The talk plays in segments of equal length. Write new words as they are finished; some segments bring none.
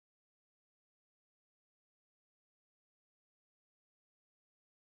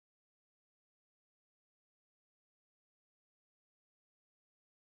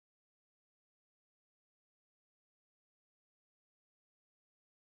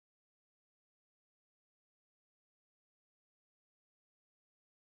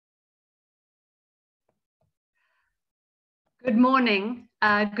Good morning,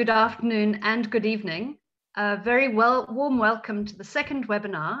 good afternoon, and good evening. A very warm welcome to the second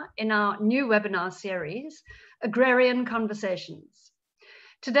webinar in our new webinar series, Agrarian Conversations.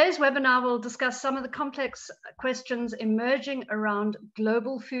 Today's webinar will discuss some of the complex questions emerging around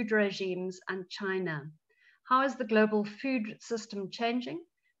global food regimes and China. How is the global food system changing,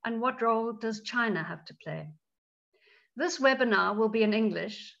 and what role does China have to play? This webinar will be in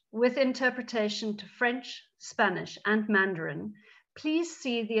English with interpretation to French, Spanish, and Mandarin. Please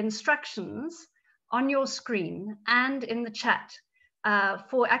see the instructions on your screen and in the chat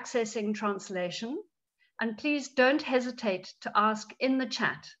for accessing translation. And please don't hesitate to ask in the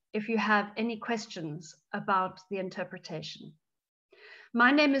chat if you have any questions about the interpretation.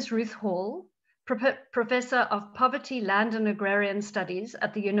 My name is Ruth Hall, Professor of Poverty, Land and Agrarian Studies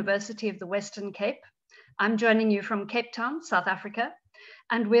at the University of the Western Cape. I'm joining you from Cape Town, South Africa,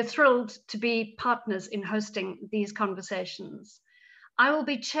 and we're thrilled to be partners in hosting these conversations. I will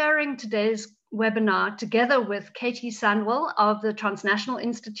be chairing today's webinar together with Katie Sandwell of the Transnational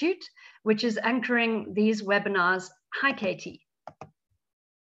Institute, which is anchoring these webinars. Hi, Katie.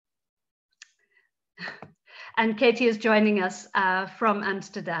 And Katie is joining us from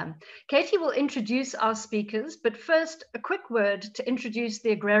Amsterdam. Katie will introduce our speakers, but first, a quick word to introduce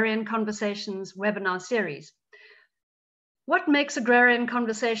the Agrarian Conversations webinar series. What makes Agrarian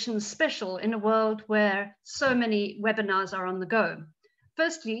Conversations special in a world where so many webinars are on the go?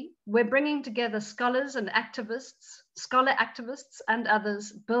 Firstly, we're bringing together scholars and activists, scholar activists and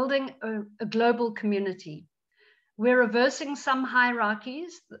others, building a global community. We're reversing some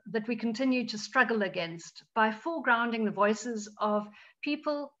hierarchies that we continue to struggle against by foregrounding the voices of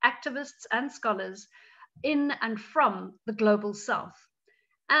people, activists, and scholars in and from the global South.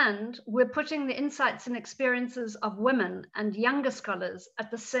 And we're putting the insights and experiences of women and younger scholars at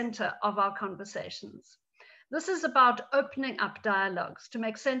the center of our conversations. This is about opening up dialogues to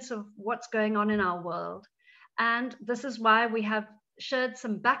make sense of what's going on in our world. And this is why we have shared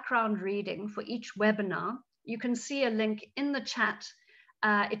some background reading for each webinar. You can see a link in the chat.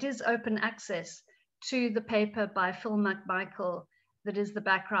 It is open access to the paper by Phil McMichael that is the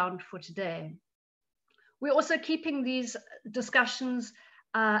background for today. We're also keeping these discussions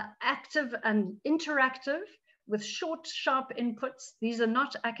active and interactive with short, sharp inputs. These are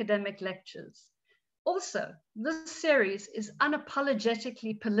not academic lectures. Also, this series is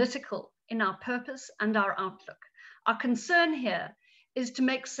unapologetically political in our purpose and our outlook. Our concern here is to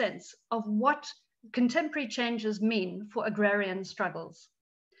make sense of what contemporary changes mean for agrarian struggles.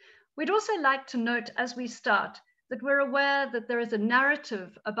 We'd also like to note as we start that we're aware that there is a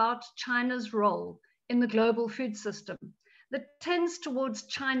narrative about China's role in the global food system that tends towards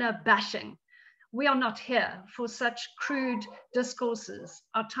China bashing. We are not here for such crude discourses.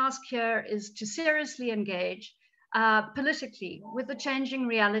 Our task here is to seriously engage politically with the changing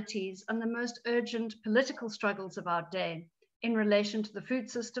realities and the most urgent political struggles of our day in relation to the food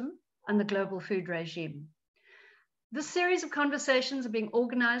system and the global food regime. This series of conversations are being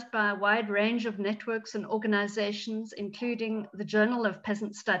organized by a wide range of networks and organizations, including the Journal of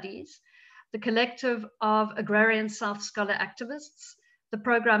Peasant Studies, the Collective of Agrarian South Scholar Activists, the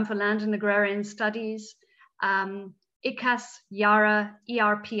Program for Land and Agrarian Studies, ICAS, YARA,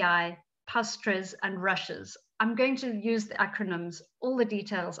 ERPI, PASTRES, and RUSHES. I'm going to use the acronyms. All the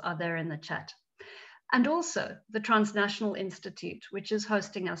details are there in the chat. And also the Transnational Institute, which is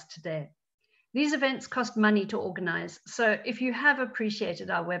hosting us today. These events cost money to organize, so if you have appreciated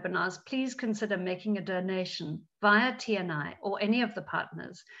our webinars, please consider making a donation via TNI or any of the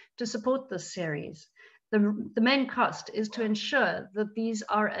partners to support this series. The main cost is to ensure that these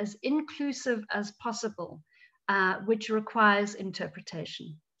are as inclusive as possible, which requires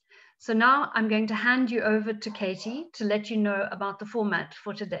interpretation. So now I'm going to hand you over to Katie to let you know about the format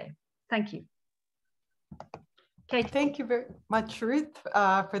for today. Thank you. Katie. Thank you very much, Ruth,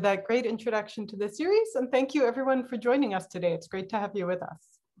 for that great introduction to the series. And thank you everyone for joining us today. It's great to have you with us.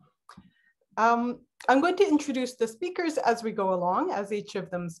 I'm going to introduce the speakers as we go along, as each of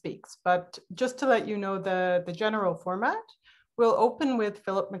them speaks. But just to let you know the general format, we'll open with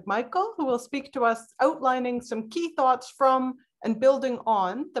Philip McMichael, who will speak to us outlining some key thoughts from and building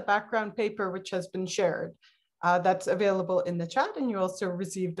on the background paper which has been shared. That's available in the chat, and you also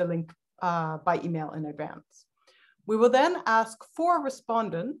received a link by email in advance. We will then ask 4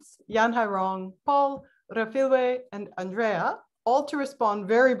 respondents, Jan Hairong, Paul, Rafilwe, and Andrea, all to respond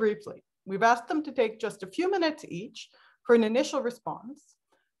very briefly. We've asked them to take just a few minutes each for an initial response,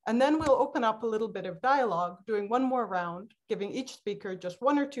 and then we'll open up a little bit of dialogue, doing one more round, giving each speaker just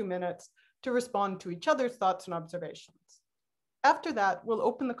 1 or 2 minutes to respond to each other's thoughts and observations. After that, we'll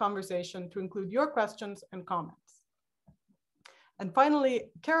open the conversation to include your questions and comments. And finally,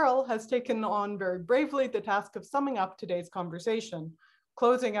 Carol has taken on very bravely the task of summing up today's conversation,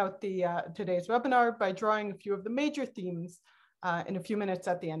 closing out today's webinar by drawing a few of the major themes in a few minutes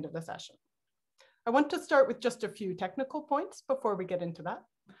at the end of the session. I want to start with just a few technical points before we get into that.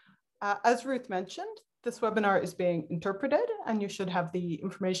 As Ruth mentioned, this webinar is being interpreted, and you should have the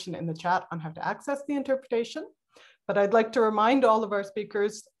information in the chat on how to access the interpretation. But I'd like to remind all of our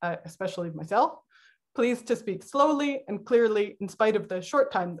speakers, especially myself, please to speak slowly and clearly in spite of the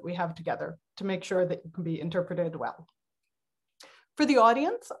short time that we have together to make sure that you can be interpreted well. For the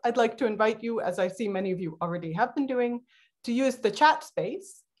audience, I'd like to invite you, as I see many of you already have been doing, to use the chat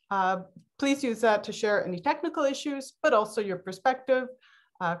space. Please use that to share any technical issues, but also your perspective,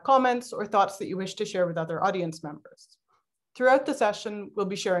 comments, or thoughts that you wish to share with other audience members. Throughout the session, we'll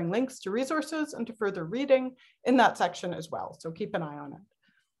be sharing links to resources and to further reading in that section as well, so keep an eye on it.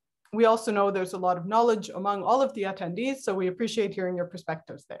 We also know there's a lot of knowledge among all of the attendees, so we appreciate hearing your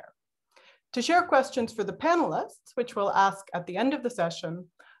perspectives there. To share questions for the panelists, which we'll ask at the end of the session,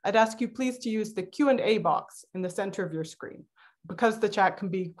 I'd ask you please to use the Q&A box in the center of your screen. Because the chat can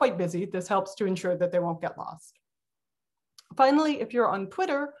be quite busy, this helps to ensure that they won't get lost. Finally, if you're on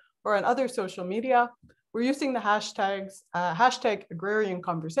Twitter or on other social media, we're using the hashtags hashtag Agrarian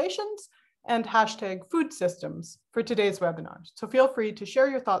Conversations and hashtag food systems for today's webinar. So feel free to share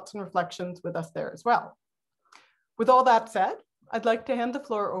your thoughts and reflections with us there as well. With all that said, I'd like to hand the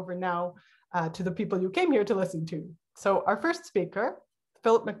floor over now to the people you came here to listen to. So our first speaker,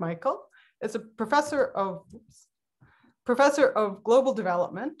 Philip McMichael, is a professor of global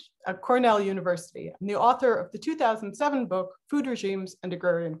development at Cornell University and the author of the 2007 book, Food Regimes and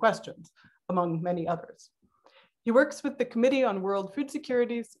Agrarian Questions, among many others. He works with the Committee on World Food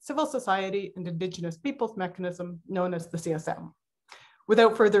Security's Civil Society and Indigenous Peoples mechanism known as the CSM.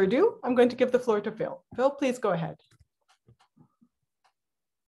 Without further ado, I'm going to give the floor to Phil. Phil, please go ahead.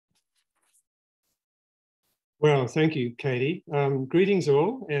 Well, thank you, Katie. Greetings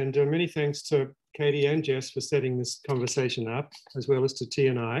all, and many thanks to Katie and Jess for setting this conversation up, as well as to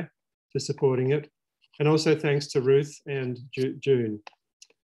T&I for supporting it. And also thanks to Ruth and June.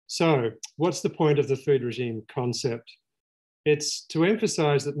 So what's the point of the food regime concept? It's to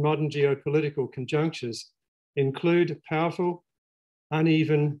emphasize that modern geopolitical conjunctures include powerful,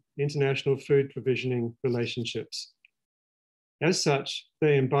 uneven international food provisioning relationships. As such,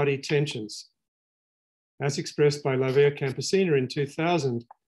 they embody tensions, as expressed by Campesina in 2000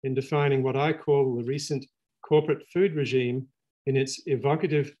 in defining what I call the recent corporate food regime in its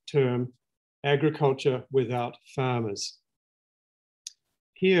evocative term, agriculture without farmers.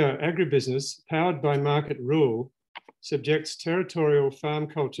 Here, agribusiness, powered by market rule, subjects territorial farm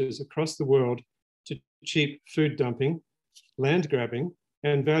cultures across the world to cheap food dumping, land grabbing,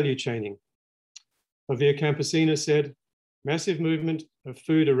 and value chaining. Campesina said, massive movement of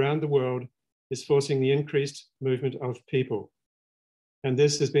food around the world is forcing the increased movement of people. And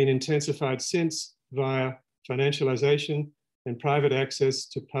this has been intensified since via financialization and private access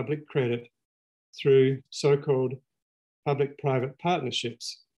to public credit through so-called public-private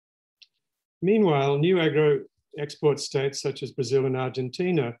partnerships. Meanwhile, new agro-export states such as Brazil and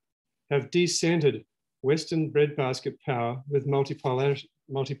Argentina have decentered Western breadbasket power with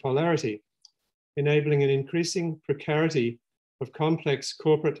multipolarity, enabling an increasing precarity of complex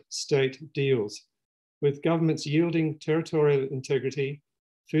corporate state deals, with governments yielding territorial integrity,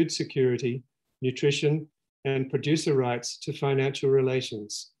 food security, nutrition, and producer rights to financial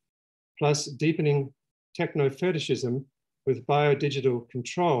relations, plus deepening techno-fetishism with biodigital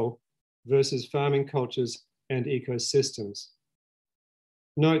control versus farming cultures and ecosystems.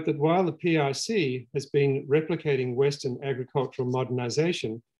 Note that while the PRC has been replicating Western agricultural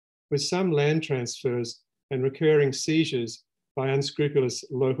modernization with some land transfers and recurring seizures by unscrupulous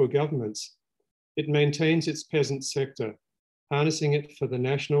local governments, it maintains its peasant sector, harnessing it for the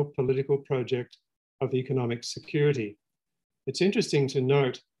national political project of economic security. It's interesting to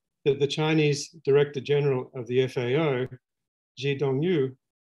note that the Chinese Director General of the FAO, Ji Dongyu,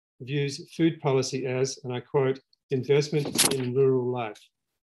 views food policy as, and I quote, investment in rural life.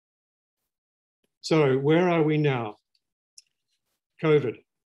 So where are we now? COVID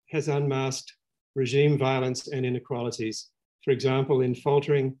has unmasked regime violence and inequalities, for example, in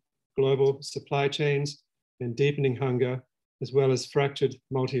faltering global supply chains and deepening hunger, as well as fractured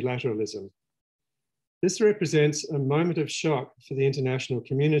multilateralism. This represents a moment of shock for the international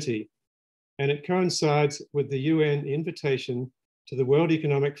community, and it coincides with the UN invitation to the World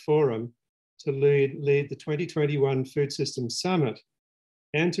Economic Forum to lead the 2021 Food Systems Summit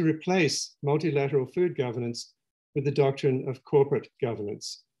and to replace multilateral food governance with the doctrine of corporate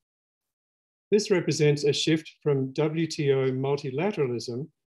governance. This represents a shift from WTO multilateralism,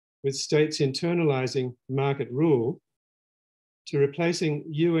 with states internalizing market rule, to replacing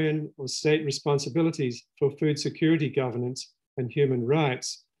UN or state responsibilities for food security governance and human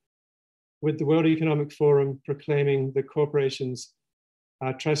rights, with the World Economic Forum proclaiming that corporations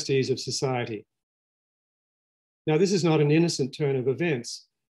are trustees of society. Now, this is not an innocent turn of events.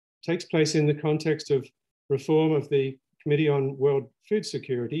 It takes place in the context of reform of the Committee on World Food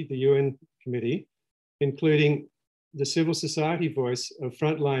Security, the UN Committee, including the civil society voice of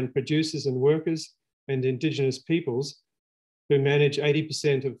frontline producers and workers and indigenous peoples who manage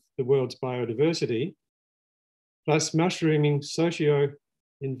 80% of the world's biodiversity, plus mushrooming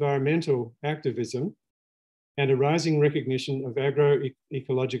socio-environmental activism and a rising recognition of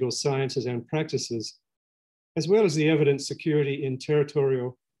agroecological sciences and practices, as well as the evident security in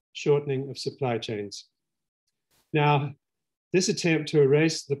territorial shortening of supply chains. Now, this attempt to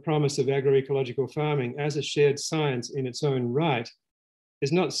erase the promise of agroecological farming as a shared science in its own right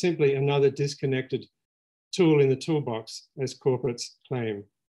is not simply another disconnected tool in the toolbox, as corporates claim.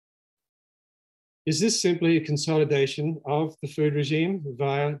 Is this simply a consolidation of the food regime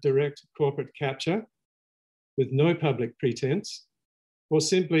via direct corporate capture with no public pretense, or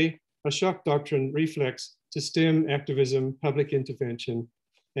simply a shock doctrine reflex to stem activism, public intervention,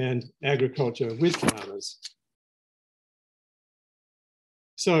 and agriculture with farmers?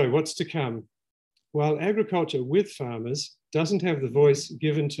 So what's to come? While agriculture with farmers doesn't have the voice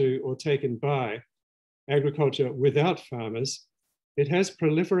given to or taken by agriculture without farmers, it has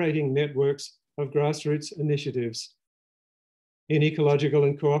proliferating networks of grassroots initiatives in ecological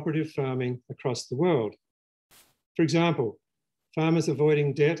and cooperative farming across the world. For example, farmers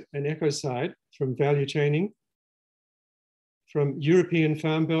avoiding debt and ecocide from value chaining, from European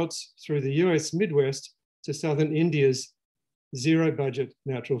farm belts through the US Midwest to southern India's zero budget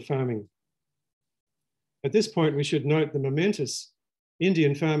natural farming. At this point, we should note the momentous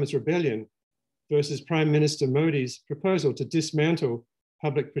Indian Farmers' Rebellion versus Prime Minister Modi's proposal to dismantle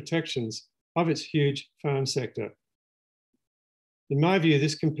public protections of its huge farm sector. In my view,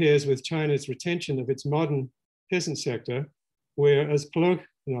 this compares with China's retention of its modern peasant sector, where, as Pollock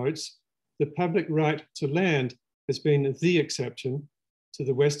notes, the public right to land has been the exception to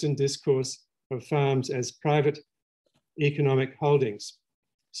the Western discourse of farms as private economic holdings,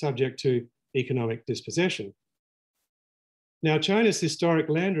 subject to economic dispossession. Now, China's historic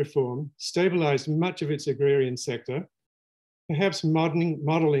land reform stabilized much of its agrarian sector, perhaps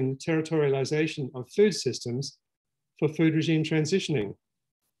modeling territorialization of food systems for food regime transitioning,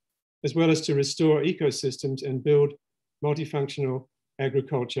 as well as to restore ecosystems and build multifunctional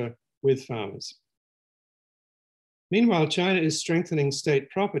agriculture with farmers. Meanwhile, China is strengthening state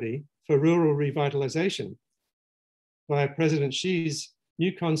property for rural revitalization via President Xi's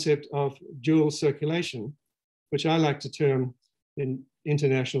new concept of dual circulation, which I like to term in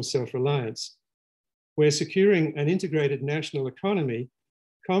international self-reliance, where securing an integrated national economy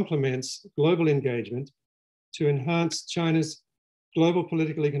complements global engagement to enhance China's global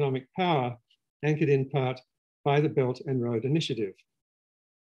political economic power, anchored in part by the Belt and Road Initiative.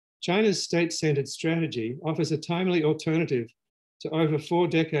 China's state-centered strategy offers a timely alternative to over 4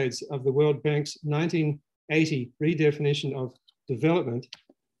 decades of the World Bank's 1980 redefinition of development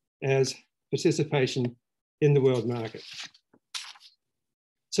as participation in the world market.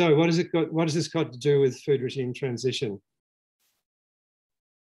 So what has this got to do with food regime transition?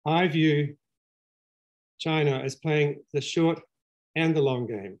 I view China as playing the short and the long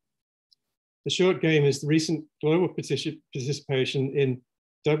game. The short game is the recent global participation in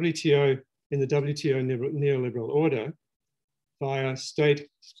the WTO neoliberal order via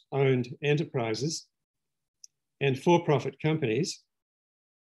state-owned enterprises and for-profit companies,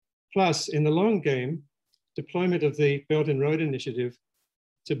 plus in the long game, deployment of the Belt and Road Initiative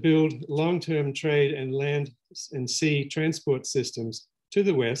to build long-term trade and land and sea transport systems to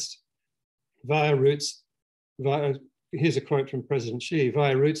the West via routes, here's a quote from President Xi,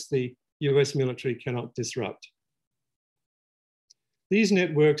 via routes the US military cannot disrupt. These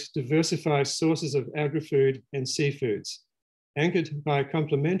networks diversify sources of agri-food and seafoods, anchored by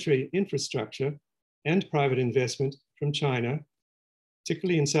complementary infrastructure and private investment from China,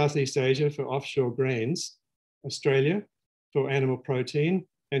 particularly in Southeast Asia for offshore grains, Australia for animal protein,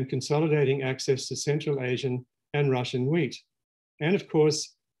 and consolidating access to Central Asian and Russian wheat, and of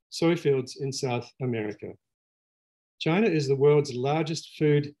course, soy fields in South America. China is the world's largest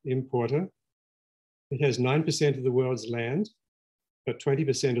food importer. It has 9% of the world's land, but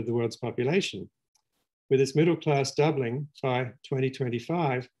 20% of the world's population, with its middle class doubling by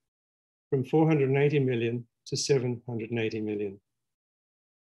 2025 from 480 million to 780 million.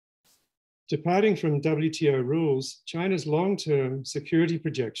 Departing from WTO rules, China's long-term security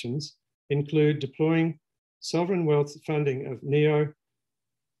projections include deploying sovereign wealth funding of neo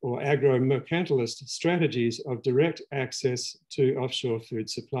or agro-mercantilist strategies of direct access to offshore food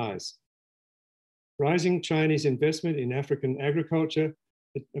supplies. Rising Chinese investment in African agriculture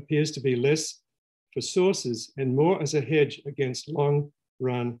appears to be less for sources and more as a hedge against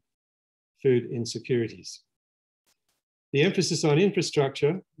long-run food insecurities. The emphasis on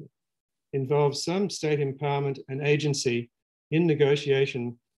infrastructure involves some state empowerment and agency in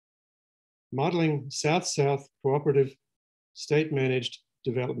negotiation, modeling South-South cooperative state-managed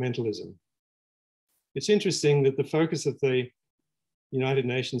developmentalism. It's interesting that the focus of the United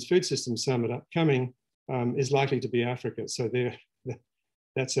Nations Food System Summit upcoming is likely to be Africa. So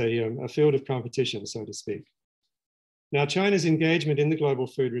that's a field of competition, so to speak. Now, China's engagement in the global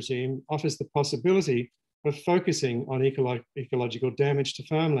food regime offers the possibility of focusing on ecological damage to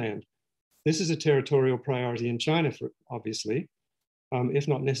farmland. This is a territorial priority in China, obviously, if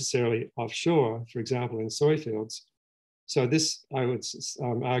not necessarily offshore, for example, in soy fields. So this, I would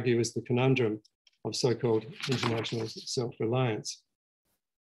argue, is the conundrum of so-called international self-reliance.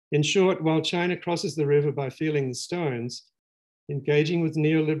 In short, while China crosses the river by feeling the stones, engaging with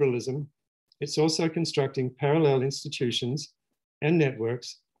neoliberalism, it's also constructing parallel institutions and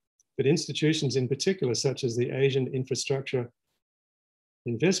networks, but institutions in particular, such as the Asian Infrastructure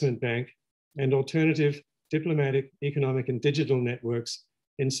Investment Bank and alternative diplomatic, economic, and digital networks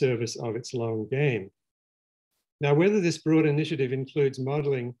in service of its long game. Now, whether this broad initiative includes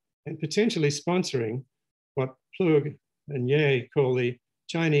modeling and potentially sponsoring what Plug and Ye call the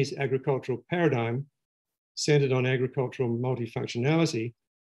Chinese agricultural paradigm, centered on agricultural multifunctionality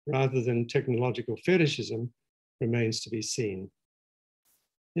rather than technological fetishism, remains to be seen.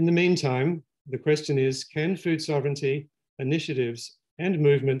 In the meantime, the question is, can food sovereignty initiatives and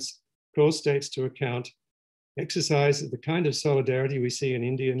movements call states to account, exercise the kind of solidarity we see in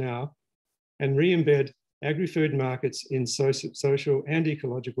India now, and re-embed agri-food markets in social and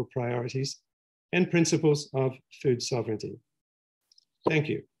ecological priorities and principles of food sovereignty? Thank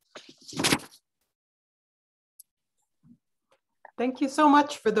you. Thank you so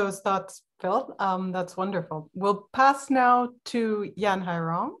much for those thoughts, Phil. That's wonderful. We'll pass now to Yan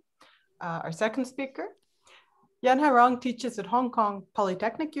Hairong, our second speaker. Yan Hairong teaches at Hong Kong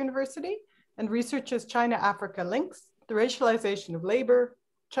Polytechnic University and researches China-Africa links, the racialization of labor,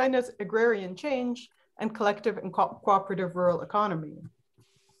 China's agrarian change, and collective and cooperative rural economy.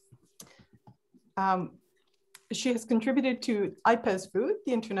 She has contributed to IPES Food,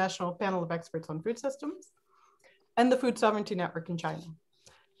 the International Panel of Experts on Food Systems, and the Food Sovereignty Network in China.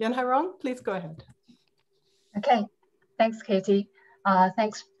 Yan Hairong, please go ahead. Okay, thanks, Katie.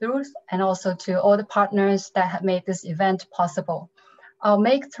 Thanks, Ruth, and also to all the partners that have made this event possible. I'll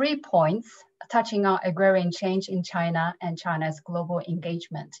make 3 points touching on agrarian change in China and China's global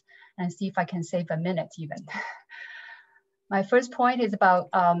engagement, and see if I can save a minute even. My first point is about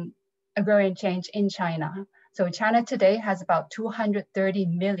agrarian change in China. So China today has about 230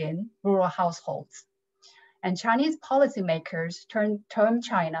 million rural households. And Chinese policymakers term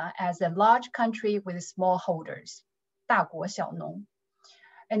China as a large country with smallholders, 大国小农.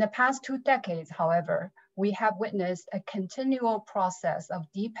 In the past 2 decades, however, we have witnessed a continual process of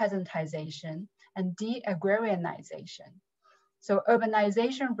depeasantization and de-agrarianization. So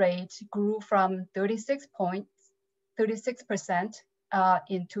urbanization rate grew from 36%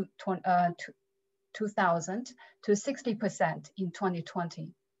 in 2000 to 60% in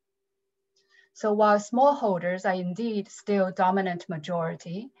 2020. So while smallholders are indeed still dominant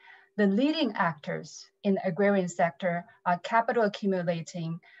majority, the leading actors in the agrarian sector are capital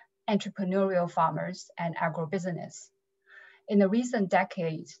accumulating entrepreneurial farmers and agribusiness. In the recent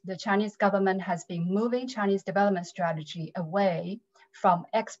decades, the Chinese government has been moving Chinese development strategy away from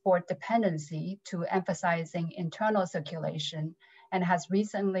export dependency to emphasizing internal circulation, and has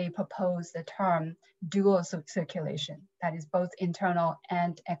recently proposed the term dual circulation, that is both internal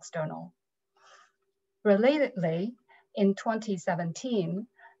and external. Relatedly, in 2017,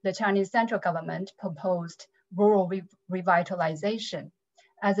 the Chinese central government proposed rural revitalization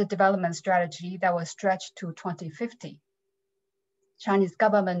as a development strategy that was stretched to 2050. Chinese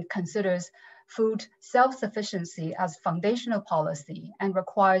government considers food self-sufficiency as foundational policy and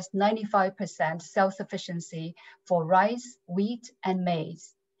requires 95% self-sufficiency for rice, wheat, and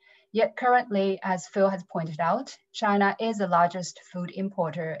maize. Yet currently, as Phil has pointed out, China is the largest food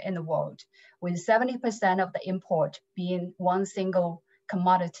importer in the world, with 70% of the import being one single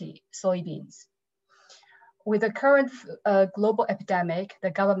commodity, soybeans. With the current global epidemic,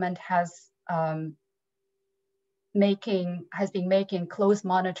 the government has has been making close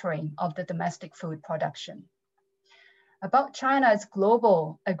monitoring of the domestic food production. About China's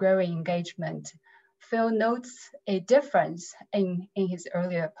global agrarian engagement, Phil notes a difference in his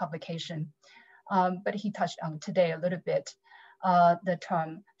earlier publication, but he touched on today a little bit the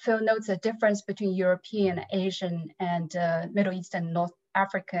term. Phil notes a difference between European, Asian, and Middle Eastern, North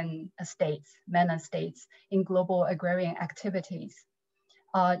African states, MENA states, in global agrarian activities.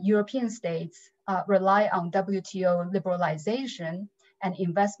 European states rely on WTO liberalization and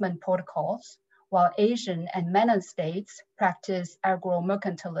investment protocols, while Asian and MENA states practice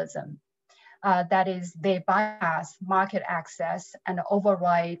agro-mercantilism. That is, they bypass market access and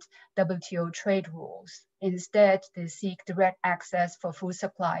override WTO trade rules. Instead, they seek direct access for food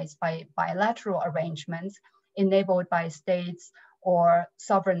supplies by bilateral arrangements enabled by states or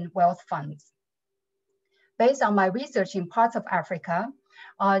sovereign wealth funds. Based on my research in parts of Africa,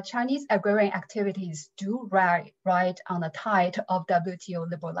 Chinese agrarian activities do ride on the tide of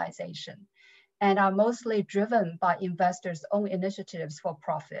WTO liberalization and are mostly driven by investors' own initiatives for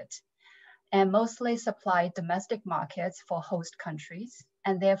profit, and mostly supply domestic markets for host countries,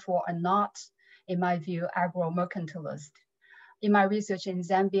 and therefore are not, in my view, agro-mercantilist. In my research in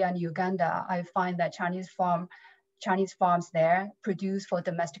Zambia and Uganda, I find that Chinese farms there produce for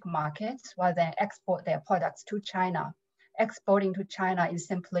domestic markets while they export their products to China. Exporting to China is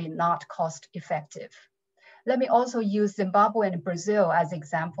simply not cost effective. Let me also use Zimbabwe and Brazil as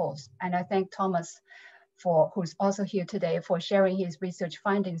examples. And I thank Thomas, who's also here today, for sharing his research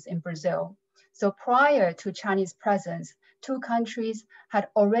findings in Brazil. So prior to Chinese presence, two countries had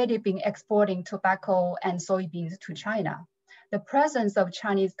already been exporting tobacco and soybeans to China. The presence of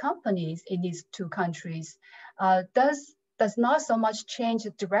Chinese companies in these two countries does not so much change the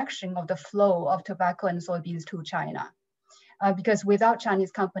direction of the flow of tobacco and soybeans to China. Because without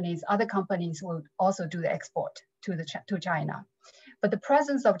Chinese companies, other companies will also do the export to China. But the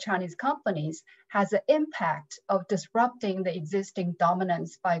presence of Chinese companies has the impact of disrupting the existing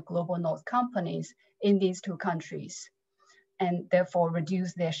dominance by global North companies in these two countries, and therefore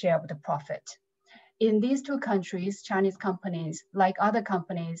reduce their share of the profit. In these two countries, Chinese companies, like other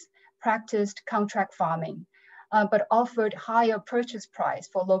companies, practiced contract farming, but offered higher purchase price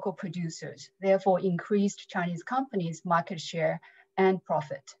for local producers, therefore increased Chinese companies' market share and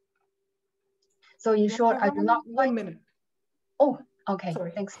profit. So in short, I do not quite... 1 minute. Oh, okay,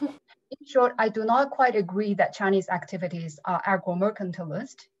 Sorry. Thanks. In short, I do not quite agree that Chinese activities are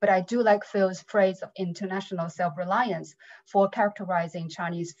agro-mercantilist, but I do like Phil's phrase of international self-reliance for characterizing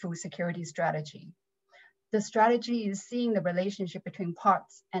Chinese food security strategy. The strategy is seeing the relationship between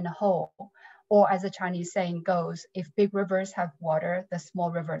parts and a whole, or as the Chinese saying goes, if big rivers have water, the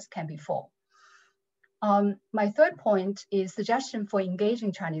small rivers can be full. My third point is suggestion for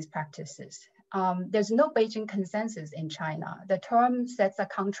engaging Chinese practices. There's no Beijing consensus in China. The term sets a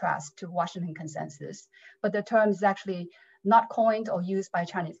contrast to Washington consensus, but the term is actually not coined or used by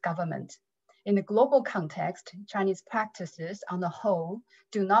Chinese government. In the global context, Chinese practices on the whole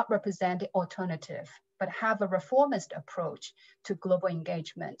do not represent the alternative, but have a reformist approach to global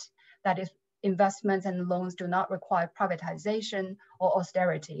engagement. That is, investments and loans do not require privatization or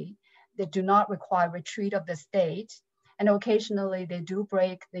austerity. They do not require retreat of the state. And occasionally they do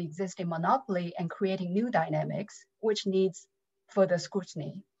break the existing monopoly and creating new dynamics, which needs further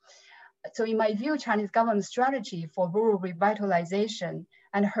scrutiny. So in my view, Chinese government strategy for rural revitalization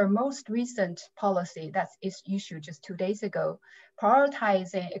and her most recent policy that's issued just 2 days ago,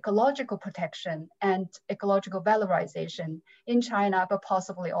 prioritizing ecological protection and ecological valorization in China, but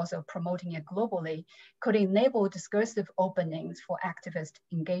possibly also promoting it globally, could enable discursive openings for activist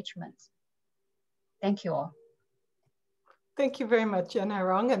engagement. Thank you all. Thank you very much, Jen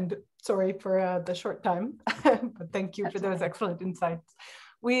Hairong, and sorry for the short time, but thank you for those excellent insights.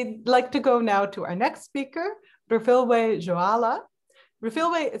 We'd like to go now to our next speaker, Rafilwe Joala.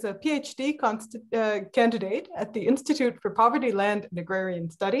 Rafilwe is a PhD candidate at the Institute for Poverty, Land and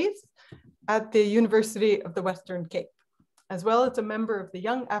Agrarian Studies at the University of the Western Cape, as well as a member of the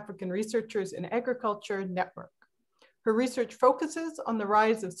Young African Researchers in Agriculture Network. Her research focuses on the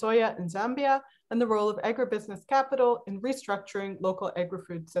rise of soya in Zambia and the role of agribusiness capital in restructuring local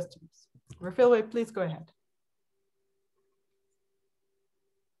agri-food systems. Rafilwe, please go ahead.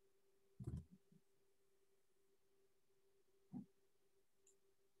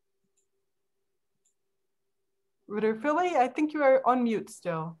 Rafilwe, I think you are on mute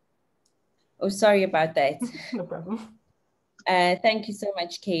still. Oh, sorry about that. No problem. Thank you so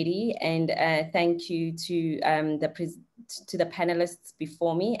much, Katie, and thank you to the panelists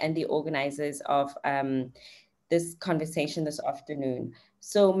before me and the organizers of this conversation this afternoon.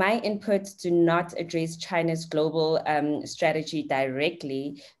 So my inputs do not address China's global strategy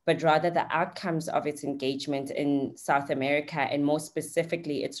directly, but rather the outcomes of its engagement in South America, and more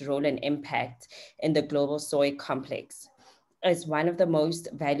specifically, its role and impact in the global soy complex. As one of the most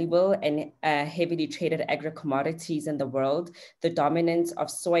valuable and heavily traded agro-commodities in the world, the dominance of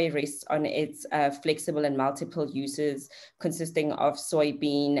soy rests on its flexible and multiple uses, consisting of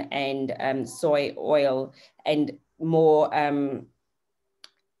soybean and soy oil, and more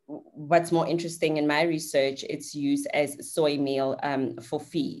what's more interesting in my research, its use as soy meal for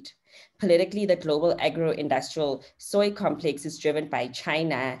feed. Politically, the global agro-industrial soy complex is driven by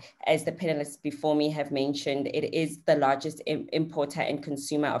China. As the panelists before me have mentioned, it is the largest importer and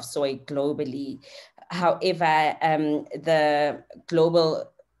consumer of soy globally. However, the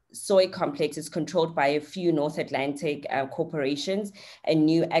global soy complex is controlled by a few North Atlantic corporations and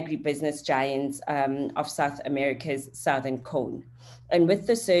new agribusiness giants of South America's southern cone. And with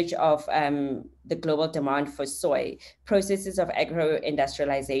the surge of the global demand for soy, processes of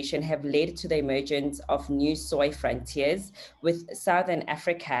agro-industrialization have led to the emergence of new soy frontiers, with Southern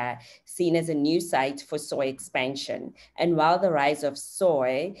Africa seen as a new site for soy expansion. And while the rise of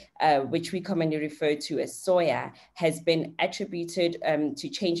soy, which we commonly refer to as soya, has been attributed to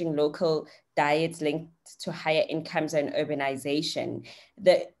changing local diets linked to higher incomes and urbanization,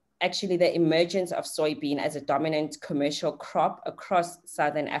 actually the emergence of soybean as a dominant commercial crop across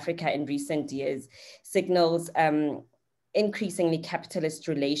Southern Africa in recent years signals increasingly capitalist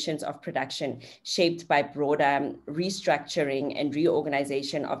relations of production shaped by broader restructuring and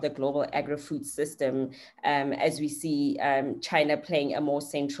reorganization of the global agro-food system, as we see China playing a more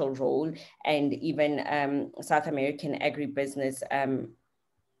central role, and even South American agribusiness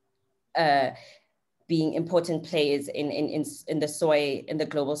being important players in the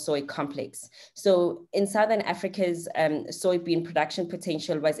global soy complex. So in Southern Africa's soybean production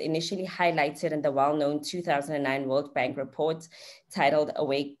potential was initially highlighted in the well-known 2009 World Bank report titled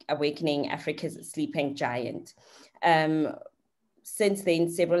Awakening Africa's Sleeping Giant. Since then,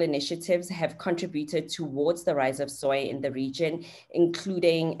 several initiatives have contributed towards the rise of soy in the region,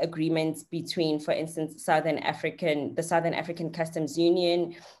 including agreements between, for instance, the Southern African Customs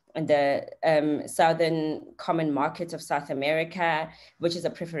Union and the Southern Common Market of South America, which is a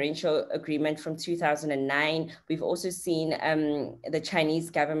preferential agreement from 2009. We've also seen the Chinese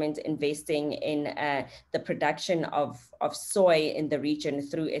government investing in the production of soy in the region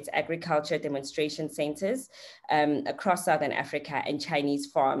through its agriculture demonstration centers across Southern Africa and Chinese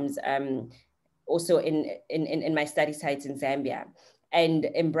farms, also in my study sites in Zambia. And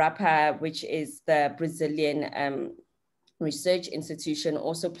Embrapa, which is the Brazilian research institution,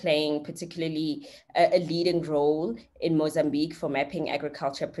 also playing particularly a leading role in Mozambique for mapping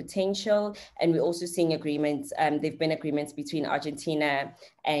agriculture potential. And we're also seeing agreements, there've been agreements between Argentina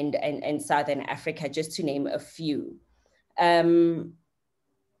and Southern Africa, just to name a few.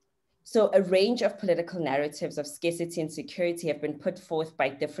 So a range of political narratives of scarcity and security have been put forth by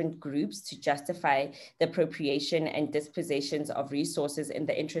different groups to justify the appropriation and dispossessions of resources in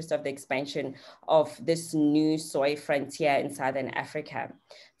the interest of the expansion of this new soy frontier in Southern Africa.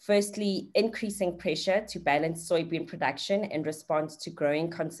 Firstly, increasing pressure to balance soybean production in response to growing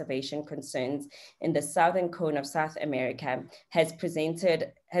conservation concerns in the southern cone of South America has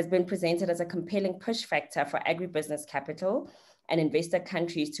been presented as a compelling push factor for agribusiness capital and investor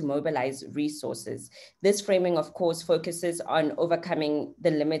countries to mobilize resources. This framing, of course, focuses on overcoming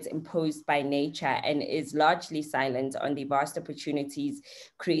the limits imposed by nature and is largely silent on the vast opportunities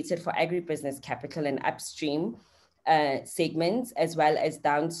created for agribusiness capital in upstream segments, as well as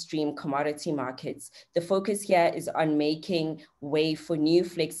downstream commodity markets. The focus here is on making way for new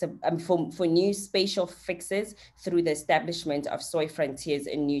for new spatial fixes through the establishment of soy frontiers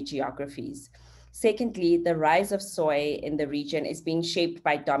in new geographies. Secondly, the rise of soy in the region is being shaped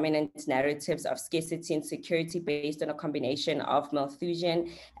by dominant narratives of scarcity and security based on a combination of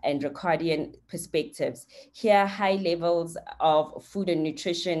Malthusian and Ricardian perspectives. Here, high levels of food and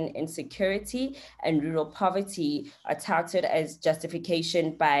nutrition insecurity and rural poverty are touted as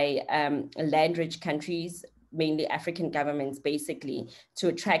justification by land-rich countries, mainly African governments, basically, to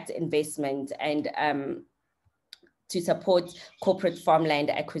attract investment and to support corporate farmland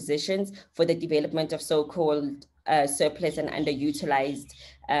acquisitions for the development of so-called surplus and underutilized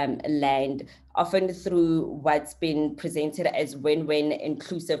land, often through what's been presented as win-win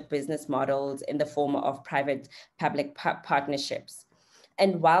inclusive business models in the form of private-public partnerships.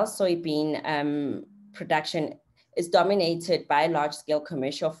 And while soybean production is dominated by large-scale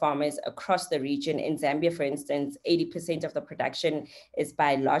commercial farmers across the region. In Zambia, for instance, 80% of the production is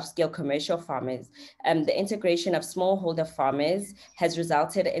by large-scale commercial farmers. The integration of smallholder farmers has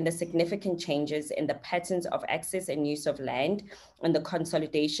resulted in the significant changes in the patterns of access and use of land and the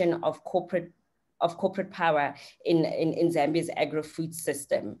consolidation of corporate power in Zambia's agro-food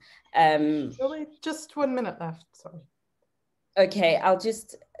system. Really, just 1 minute left, sorry. Okay, I'll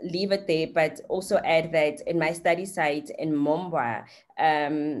just leave it there, but also add that in my study site in Mombwa,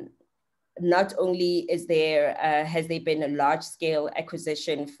 not only is there has there been a large-scale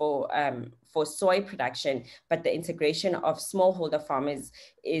acquisition for soy production, but the integration of smallholder farmers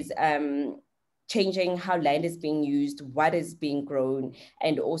is changing how land is being used, what is being grown,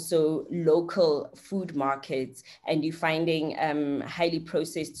 and also local food markets. And you're finding highly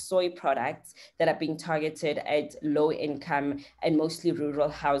processed soy products that are being targeted at low income and mostly rural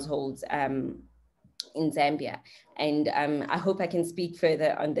households in Zambia. And I hope I can speak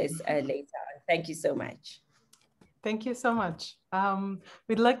further on this later on. Thank you so much. Thank you so much.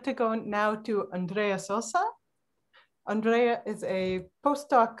 We'd like to go now to Andrea Sosa. Andrea is a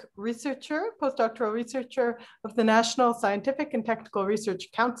postdoctoral researcher of the National Scientific and Technical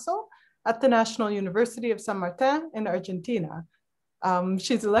Research Council at the National University of San Martin in Argentina.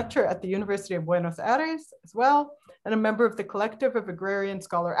 She's a lecturer at the University of Buenos Aires as well, and a member of the Collective of Agrarian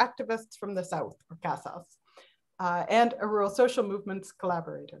Scholar Activists from the South, or CASAS, and a Rural Social Movements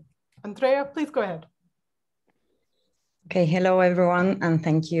collaborator. Andrea, please go ahead. Okay, hello everyone, and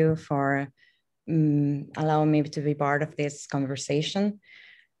thank you for allowing me to be part of this conversation.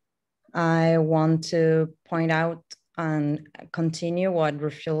 I want to point out and continue what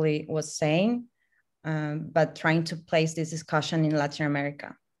Rufuli was saying, but trying to place this discussion in Latin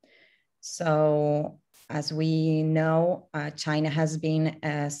America. So as we know, China has been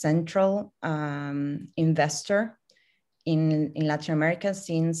a central investor in Latin America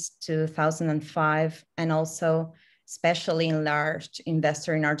since 2005, and also especially enlarged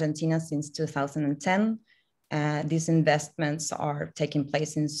investor in Argentina since 2010. These investments are taking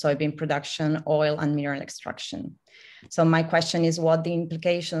place in soybean production, oil, and mineral extraction. So my question is, what are the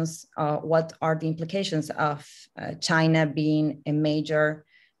implications of China being a major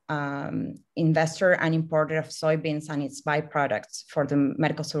investor and importer of soybeans and its byproducts for the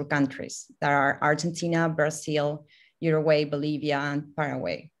Mercosur countries that are Argentina, Brazil, Uruguay, Bolivia, and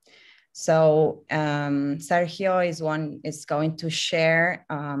Paraguay? So Sergio is going to share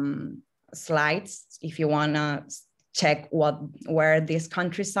slides if you want to check where these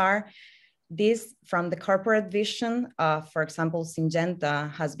countries are. This, from the corporate vision, for example, Syngenta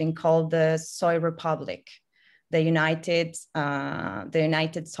has been called the Soy Republic, the United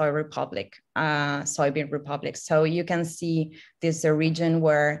Soy Republic, Soybean Republic. So you can see this is a region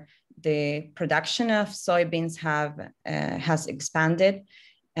where the production of soybeans has expanded.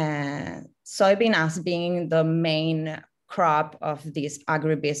 Soybean as being the main crop of this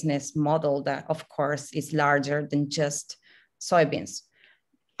agribusiness model that, of course, is larger than just soybeans.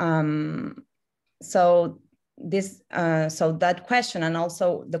 So that question, and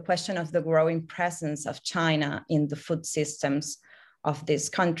also the question of the growing presence of China in the food systems of these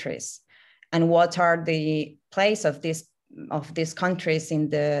countries, and what are the place of these countries in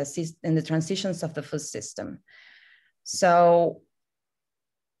the transitions of the food system. So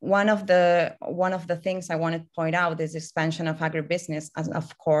one of the things I want to point out is expansion of agribusiness, and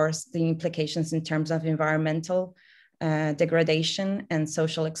of course the implications in terms of environmental degradation and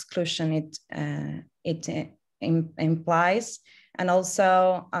social exclusion it implies, and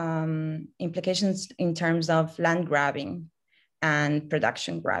also implications in terms of land grabbing and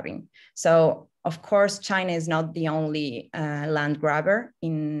production grabbing. So of course China is not the only land grabber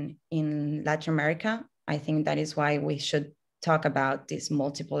in Latin America. I think that is why we should talk about this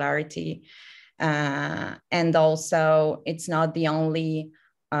multipolarity. And also it's not the only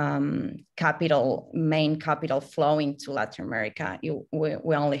main capital flowing to Latin America.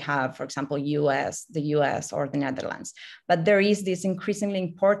 We only have, for example, the US or the Netherlands. But there is this increasingly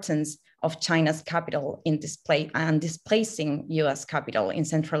importance of China's capital in displacing US capital in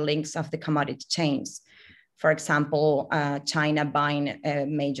central links of the commodity chains. For example, China buying a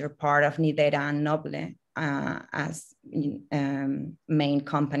major part of Nidera and Noble as main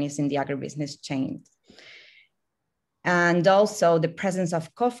companies in the agribusiness chain. And also the presence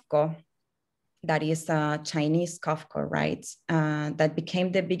of COFCO, that is Chinese COFCO, right? That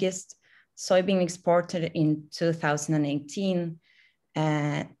became the biggest soybean exporter in 2018,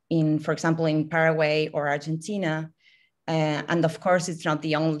 for example, in Paraguay or Argentina. And of course, it's not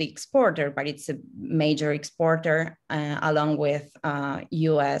the only exporter, but it's a major exporter along with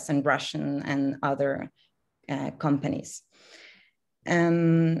US and Russian and other companies.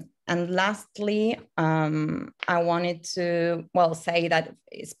 And lastly, I wanted to, say that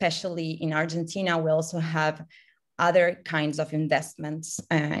especially in Argentina, we also have other kinds of investments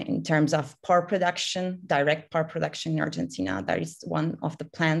in terms of pork production, direct pork production in Argentina. That is one of the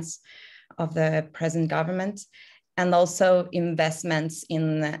plans of the present government, and also investments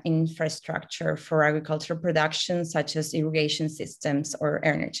in infrastructure for agricultural production, such as irrigation systems or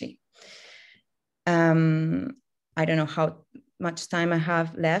energy. I don't know how much time I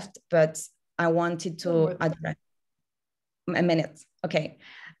have left, but I wanted to address a minute. Okay.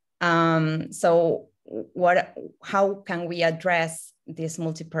 So how can we address this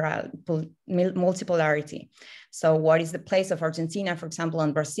multipolarity? So what is the place of Argentina, for example,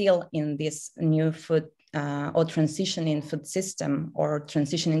 and Brazil in this new food or transition in food system, or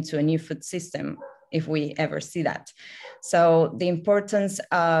transition into a new food system, if we ever see that? So the importance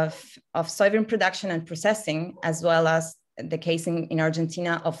of soybean production and processing, as well as the case in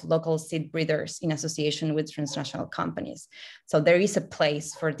Argentina of local seed breeders in association with transnational companies. So there is a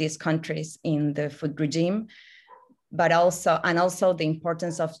place for these countries in the food regime, but also the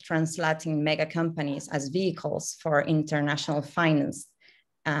importance of translating mega companies as vehicles for international finance,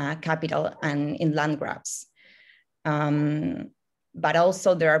 capital, and in land grabs. But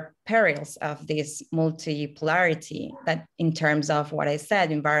also there are perils of this multipolarity, that in terms of what I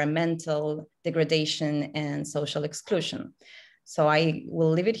said, environmental degradation and social exclusion. So I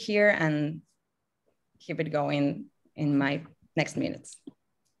will leave it here and keep it going in my next minutes.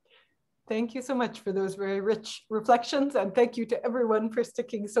 Thank you so much for those very rich reflections, and thank you to everyone for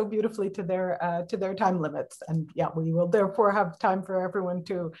sticking so beautifully to their time limits. And yeah, we will therefore have time for everyone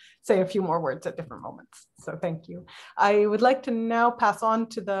to say a few more words at different moments. So thank you. I would like to now pass on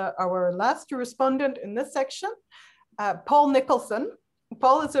to our last respondent in this section, Paul Nicholson.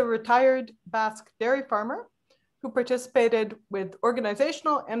 Paul is a retired Basque dairy farmer who participated with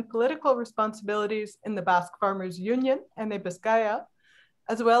organizational and political responsibilities in the Basque Farmers Union and Biscaya,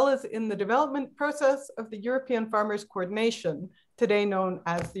 as well as in the development process of the European Farmers Coordination, today known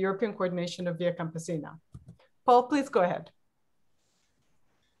as the European Coordination of Via Campesina. Paul, please go ahead.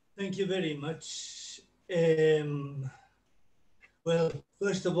 Thank you very much. Well,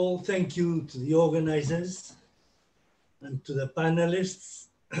 first of all, thank you to the organizers and to the panelists.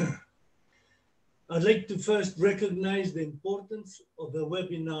 I'd like to first recognize the importance of a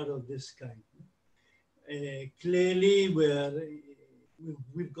webinar of this kind. Clearly,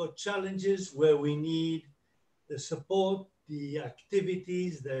 we've got challenges where we need the support, the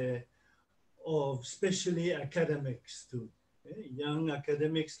activities of especially academics too. Young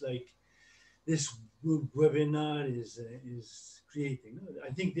academics like this webinar is creating. I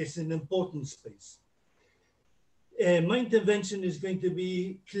think this is an important space. My intervention is going to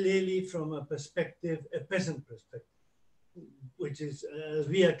be clearly from a perspective, a peasant perspective, which is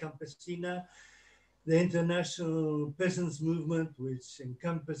Via Campesina, the international peasants movement, which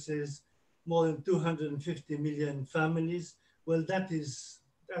encompasses more than 250 million families. Well, that is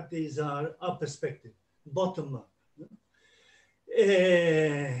our perspective, bottom up.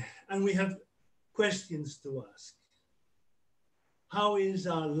 And we have questions to ask. How is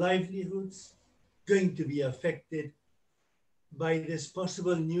our livelihoods going to be affected by this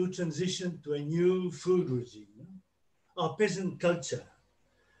possible new transition to a new food regime? Our peasant culture,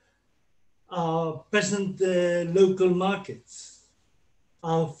 our peasant local markets,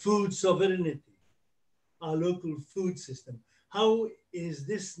 our food sovereignty, our local food system. How is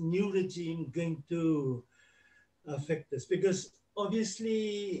this new regime going to affect us? Because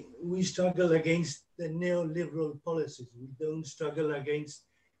obviously we struggle against the neoliberal policies. We don't struggle against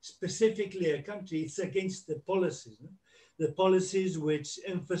specifically a country, it's against the policies. No? The policies which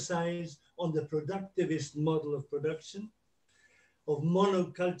emphasize on the productivist model of production, of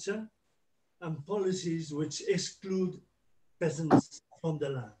monoculture, and policies which exclude peasants from the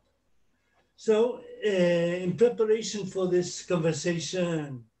land. So in preparation for this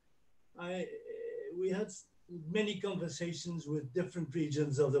conversation, we had many conversations with different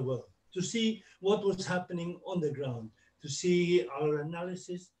regions of the world to see what was happening on the ground, to see our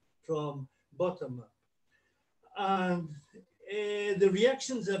analysis from bottom up. And the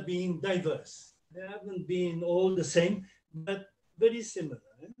reactions have been diverse. They haven't been all the same, but very similar.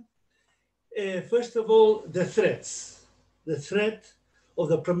 First of all, the threats. The threat of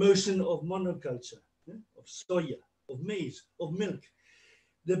the promotion of monoculture, of soya, of maize, of milk.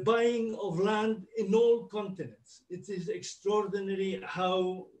 The buying of land in all continents. It is extraordinary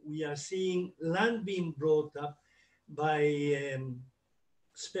how we are seeing land being brought up by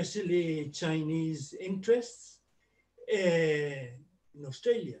especially Chinese interests in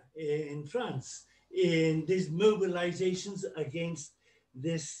Australia, in France, in these mobilizations against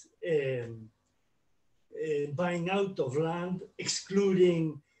this buying out of land,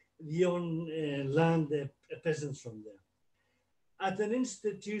 excluding the own land peasants from there. At an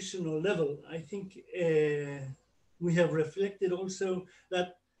institutional level, I think we have reflected also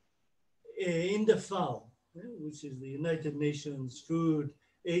that in the FAO, which is the United Nations Food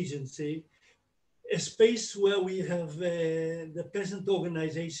Agency, a space where we have the peasant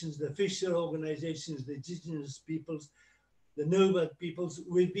organizations, the fisher organizations, the indigenous peoples, the nomad peoples,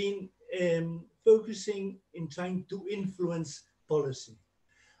 we've been focusing in trying to influence policy.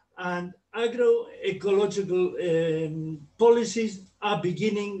 And agroecological policies are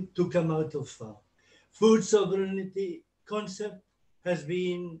beginning to come out of FAO. Food sovereignty concept has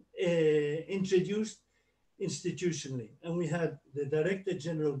been introduced institutionally. And we had the Director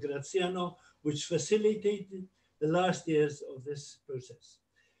General Graziano, which facilitated the last years of this process.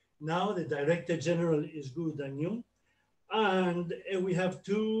 Now the Director General is Gu Danyun, and we have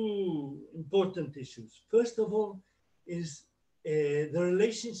two important issues. First of all is the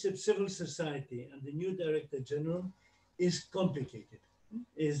relationship civil society and the new Director General is complicated,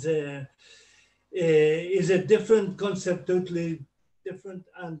 is a different concept, totally different,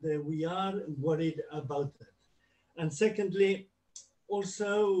 and we are worried about that. And secondly,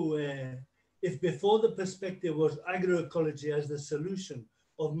 also, if before the perspective was agroecology as the solution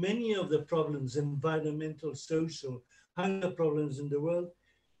of many of the problems, environmental, social, hunger problems in the world,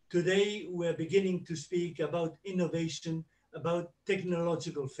 today we're beginning to speak about innovation, about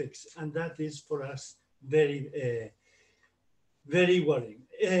technological fix, and that is for us very, very worrying.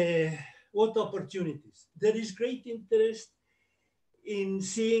 What opportunities? There is great interest in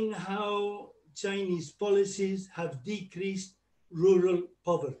seeing how Chinese policies have decreased rural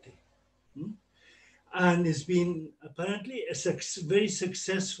poverty. And it's been apparently a very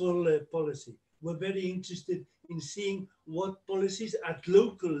successful policy. We're very interested in seeing what policies at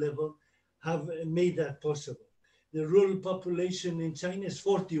local level have made that possible. The rural population in China is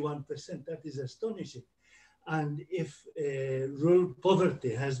 41%. That is astonishing. And if rural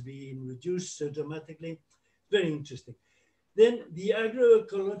poverty has been reduced so dramatically, very interesting. Then the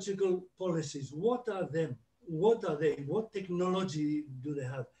agroecological policies, what are them? What are they? What technology do they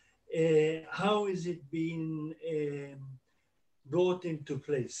have? How is it being brought into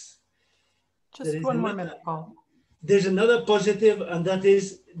place? Just one more minute, Paul. There's another positive, and that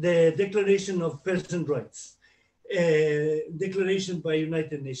is the Declaration of Peasant Rights, declaration by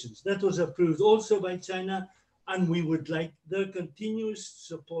United Nations. That was approved also by China, and we would like their continuous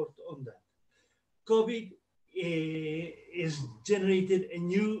support on that. COVID is generated a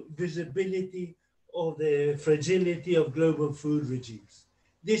new visibility of the fragility of global food regimes.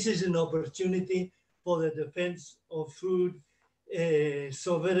 This is an opportunity for the defense of food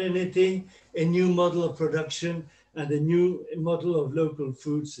sovereignty, a new model of production, and a new model of local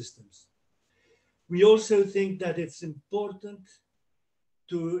food systems. We also think that it's important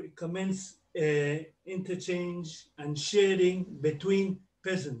to commence interchange and sharing between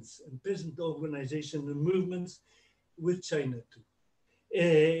peasants and peasant organizations and movements with China too.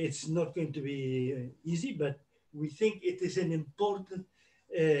 It's not going to be easy, but we think it is an important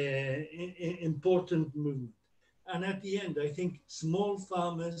movement. And at the end, I think small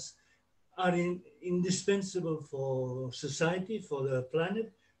farmers are indispensable for society, for the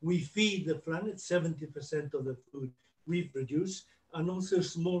planet. We feed the planet, 70% of the food we produce, and also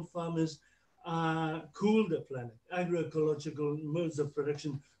small farmers cool the planet. Agroecological modes of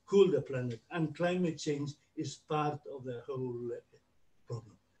production cool the planet, and climate change is part of the whole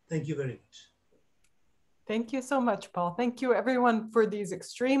problem. Thank you very much. Thank you so much, Paul. Thank you everyone for these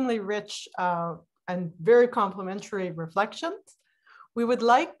extremely rich and very complimentary reflections. We would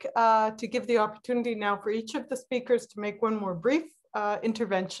like to give the opportunity now for each of the speakers to make one more brief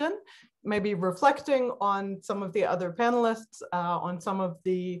intervention, maybe reflecting on some of the other panelists, on some of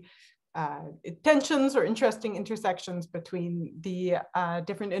the tensions or interesting intersections between the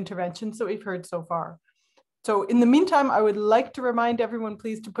different interventions that we've heard so far. So in the meantime, I would like to remind everyone,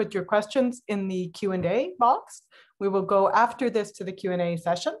 please, to put your questions in the Q&A box. We will go after this to the Q&A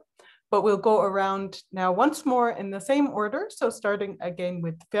session, but we'll go around now once more in the same order. So starting again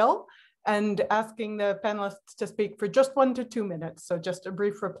with Phil and asking the panelists to speak for just 1 to 2 minutes. So just a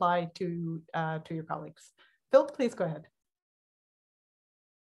brief reply to your colleagues. Phil, please go ahead.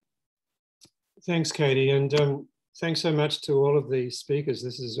 Thanks, Katie, and thanks so much to all of the speakers.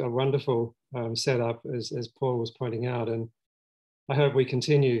 This is a wonderful setup, as Paul was pointing out, and I hope we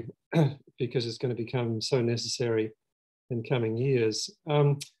continue because it's going to become so necessary in coming years.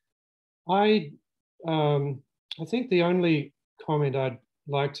 I think the only comment I'd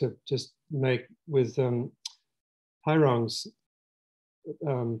like to just make with Hairong's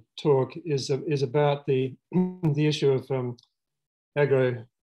talk is about the issue of agro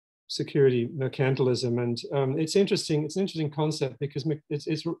security mercantilism, and it's interesting. It's an interesting concept because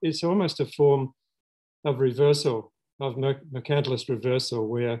it's almost a form of reversal, of mercantilist reversal,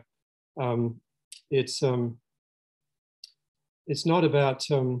 where it's not about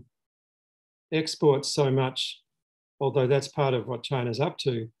exports so much, although that's part of what China's up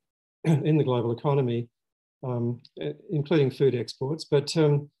to in the global economy, including food exports. But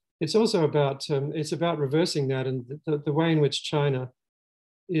it's also about reversing that, and the way in which China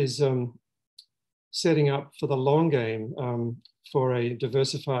is setting up for the long game for a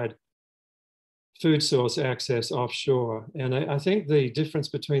diversified food source access offshore. And I think the difference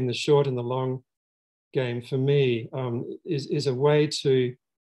between the short and the long game for me is a way to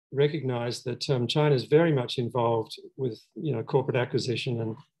recognize that China is very much involved with corporate acquisition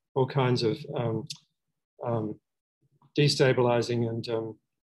and all kinds of destabilizing and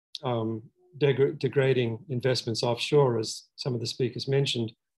degrading investments offshore, as some of the speakers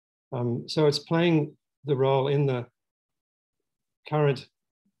mentioned. So it's playing the role in the current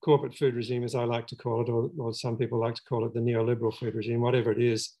corporate food regime, as I like to call it, or some people like to call it the neoliberal food regime, whatever it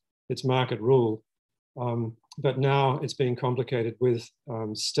is, it's market rule. But now it's being complicated with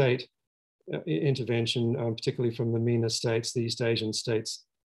state intervention, particularly from the MENA states, the East Asian states,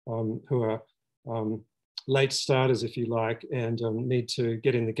 who are late starters, if you like, and need to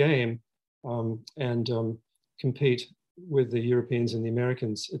get in the game and compete with the Europeans and the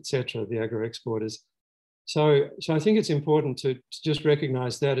Americans, etc., the agro-exporters. So I think it's important to just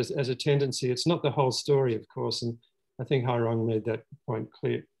recognize that as a tendency. It's not the whole story, of course, and I think Hairong made that point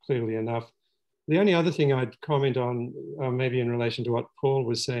clearly enough. The only other thing I'd comment on, maybe in relation to what Paul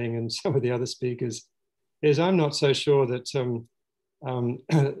was saying and some of the other speakers, is I'm not so sure that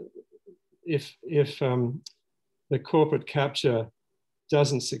if the corporate capture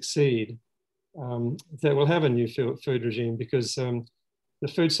doesn't succeed, that we'll have a new food regime, because the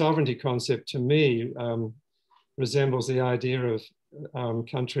food sovereignty concept to me resembles the idea of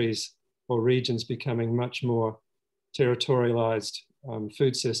countries or regions becoming much more territorialized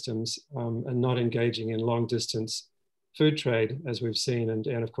food systems and not engaging in long distance food trade, as we've seen, and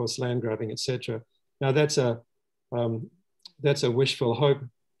of course land grabbing, etc. Now that's a wishful hope,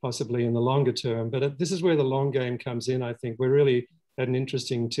 possibly in the longer term, but this is where the long game comes in. I think we're really at an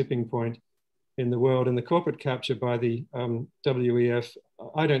interesting tipping point in the world, and the corporate capture by the WEF,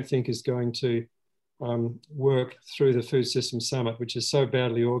 I don't think is going to work through the Food Systems Summit, which is so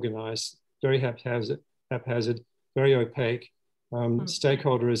badly organized, very haphazard, very opaque.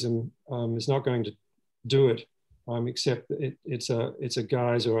 Stakeholderism is not going to do it, except it's a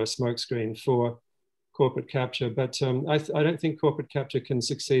guise or a smokescreen for corporate capture. But I don't think corporate capture can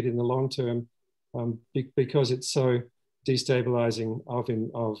succeed in the long term because it's so destabilizing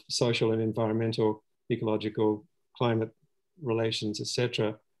of social and environmental, ecological, climate relations,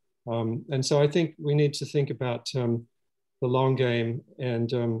 etc. And so I think we need to think about the long game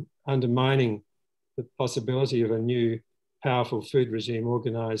and undermining the possibility of a new powerful food regime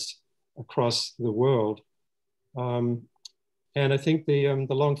organized across the world. And I think the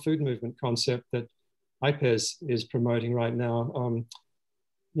long food movement concept that IPES is promoting right now,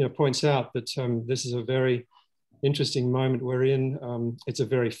 points out that this is a very interesting moment we're in. It's a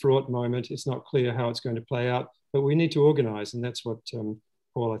very fraught moment. It's not clear how it's going to play out, but we need to organize, and that's what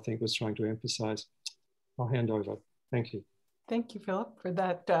Paul, I think, was trying to emphasize. I'll hand over. Thank you. Thank you, Philip, for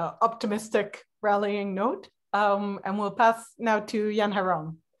that optimistic rallying note. And we'll pass now to Jan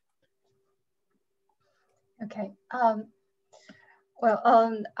Hairong. Okay.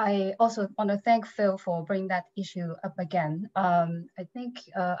 I also want to thank Phil for bringing that issue up again. I think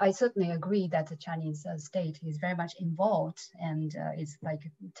I certainly agree that the Chinese state is very much involved and is like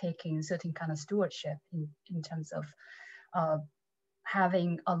taking certain kind of stewardship in terms of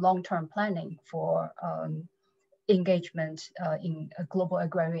having a long-term planning for engagement in a global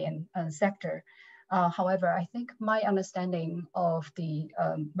agrarian sector. However, I think my understanding of the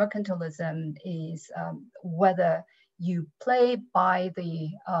mercantilism is whether you play by the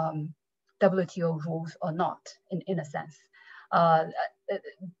WTO rules or not, in a sense.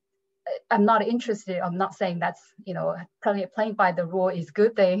 I'm not interested, I'm not saying that's, playing by the rule is a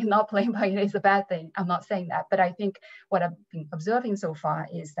good thing, not playing by it is a bad thing. I'm not saying that, but I think what I've been observing so far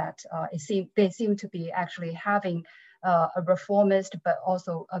is that they seem to be actually having a reformist, but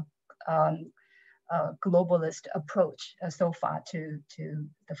also a globalist approach so far to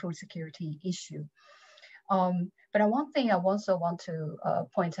the food security issue. But one thing I also want to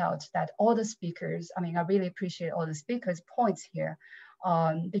point out that all the speakers, I really appreciate all the speakers' points here,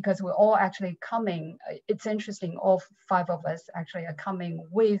 because we're all actually coming, it's interesting, all 5 of us actually are coming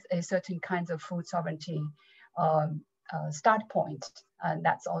with a certain kinds of food sovereignty start point. And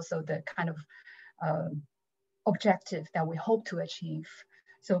that's also the kind of objective that we hope to achieve.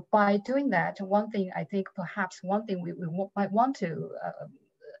 So by doing that, one thing I think perhaps one thing we might want to,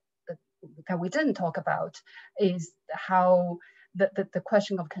 that we didn't talk about is how the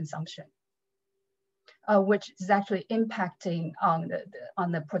question of consumption. Which is actually impacting on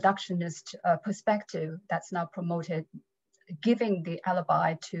the productionist perspective that's now promoted, giving the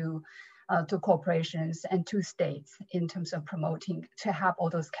alibi to corporations and to states in terms of promoting to have all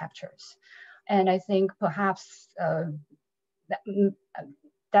those captures. And I think perhaps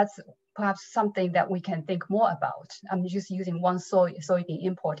that's perhaps something that we can think more about. I'm just using one soybean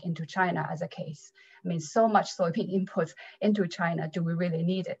import into China as a case. I mean, so much soybean inputs into China, do we really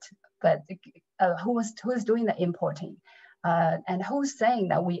need it? But who is doing the importing? And who's saying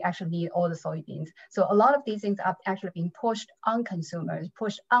that we actually need all the soybeans? So a lot of these things are actually being pushed on consumers,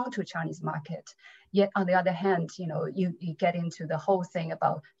 pushed onto Chinese market. Yet on the other hand, you get into the whole thing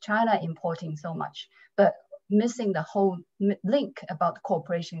about China importing so much, but missing the whole link about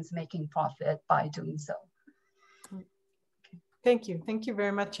corporations making profit by doing so. Thank you. Thank you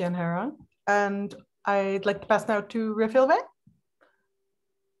very much, Jan Hairong. And I'd like to pass now to Refilve.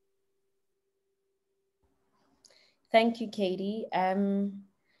 Thank you, Katie.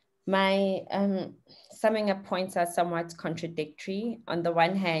 My summing up points are somewhat contradictory. On the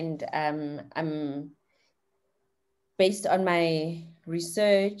one hand, I'm based on my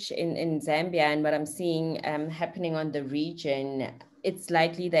research in Zambia and what I'm seeing happening on the region, it's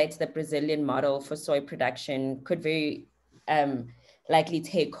likely that the Brazilian model for soy production could very likely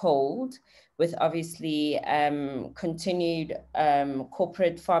take hold, with obviously continued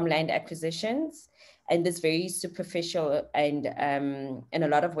corporate farmland acquisitions, and this very superficial and in a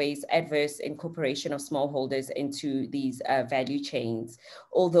lot of ways adverse incorporation of smallholders into these value chains.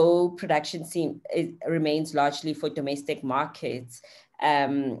 Although production remains largely for domestic markets,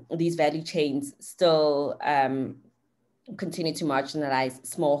 these value chains still continue to marginalize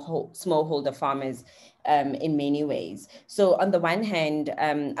smallholder farmers in many ways. So on the one hand,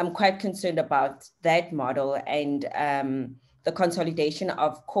 I'm quite concerned about that model and the consolidation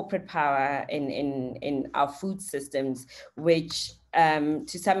of corporate power in our food systems, which to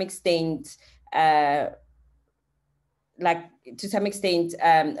some extent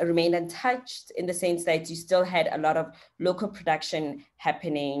remained untouched, in the sense that you still had a lot of local production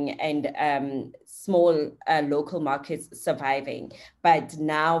happening and small local markets surviving. But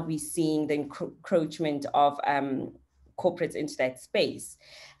now we're seeing the encroachment of corporates into that space.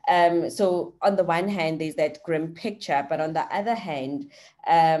 So on the one hand, there's that grim picture, but on the other hand,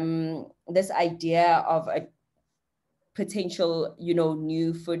 this idea of a potential,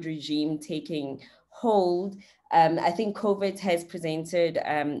 new food regime taking hold, I think COVID has presented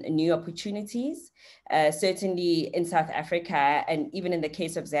new opportunities, certainly in South Africa, and even in the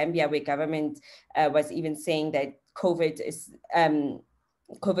case of Zambia, where government was even saying that COVID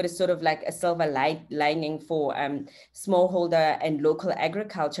is sort of like a silver lining for smallholder and local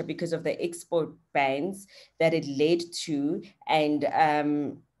agriculture because of the export bans that it led to, and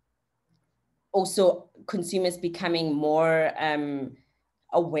also consumers becoming more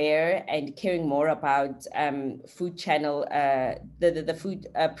aware and caring more about food channel, the food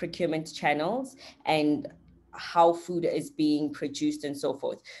procurement channels and how food is being produced and so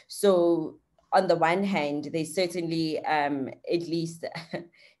forth. So on the one hand, they certainly, at least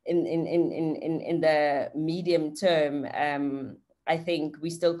in the medium term, I think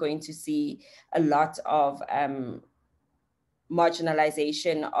we're still going to see a lot of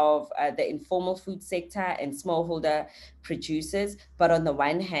marginalization of the informal food sector and smallholder producers. But on the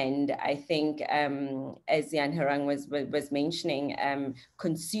one hand, I think, as Jan Hairong was mentioning,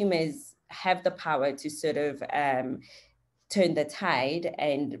 consumers have the power to sort of turn the tide,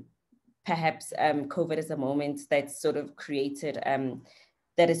 and perhaps COVID is a moment that's sort of created,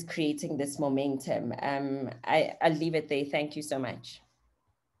 that is creating this momentum. I'll leave it there. Thank you so much.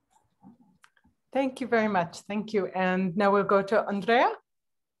 Thank you very much. Thank you. And now we'll go to Andrea.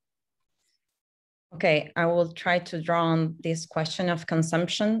 Okay, I will try to draw on this question of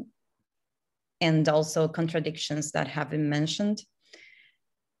consumption and also contradictions that have been mentioned.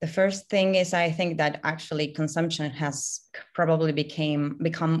 The first thing is, I think that actually consumption has probably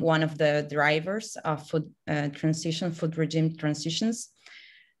become one of the drivers of food regime transitions,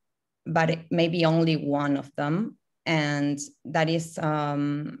 but it may be only one of them. And that is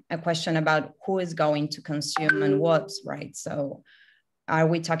a question about who is going to consume and what, right? So Are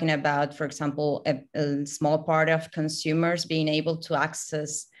we talking about, for example, a small part of consumers being able to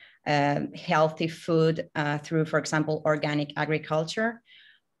access healthy food through, for example, organic agriculture?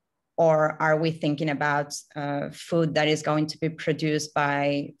 Or are we thinking about food that is going to be produced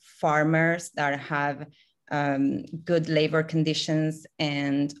by farmers that have good labor conditions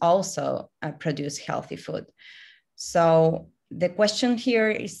and also produce healthy food? So the question here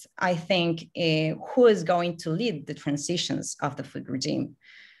is, I think, who is going to lead the transitions of the food regime?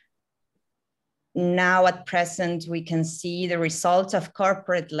 Now at present, we can see the results of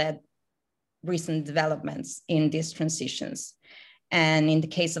corporate-led recent developments in these transitions. And in the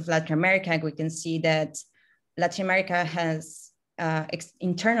case of Latin America, we can see that Latin America has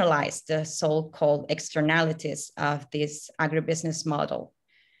internalized the so-called externalities of this agribusiness model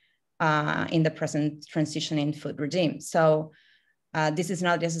in the present transition in food regime. So this is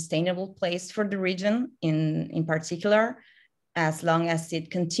not a sustainable place for the region in particular, as long as it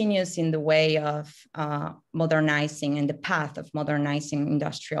continues in the way of modernizing, in the path of modernizing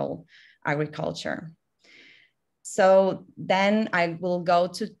industrial agriculture. So then I will go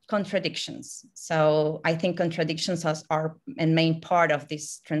to contradictions. So I think contradictions are a main part of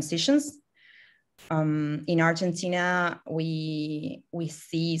these transitions. In Argentina, we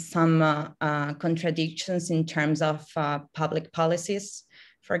see some contradictions in terms of public policies.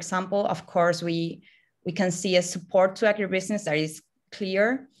 For example, of course, we can see a support to agribusiness that is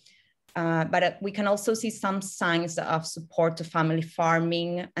clear, but we can also see some signs of support to family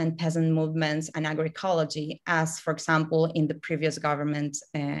farming and peasant movements and agroecology, as, for example, in the previous government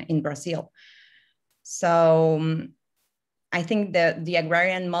in Brazil. So I think the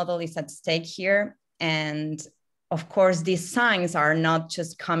agrarian model is at stake here. And of course, these signs are not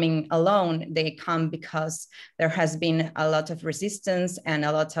just coming alone. They come because there has been a lot of resistance and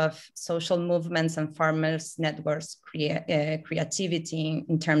a lot of social movements and farmers' networks creativity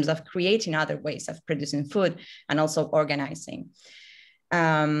in terms of creating other ways of producing food and also organizing.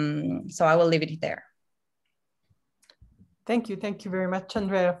 So I will leave it there. Thank you very much,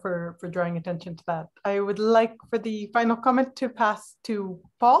 Andrea, for drawing attention to that. I would like for the final comment to pass to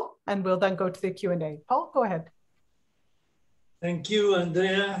Paul, and we'll then go to the Q&A. Paul, go ahead. Thank you,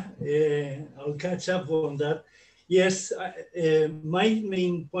 Andrea. I'll catch up on that. Yes, my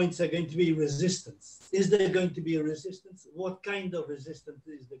main points are going to be resistance. Is there going to be a resistance? What kind of resistance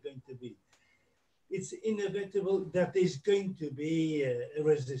is there going to be? It's inevitable that there's going to be a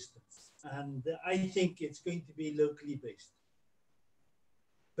resistance. And I think it's going to be locally based.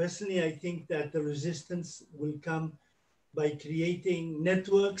 Personally, I think that the resistance will come by creating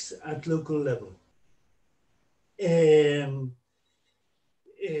networks at local level.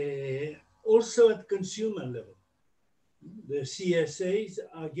 Also at consumer level. The CSAs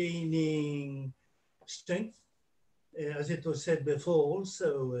are gaining strength. As it was said before,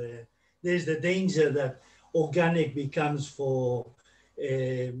 also, there's the danger that organic becomes for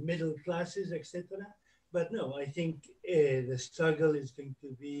middle classes, etc. But no, I think the struggle is going to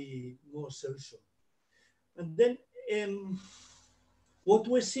be more social. And then what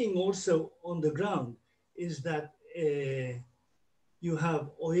we're seeing also on the ground is that you have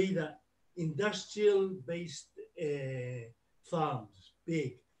either industrial-based farms,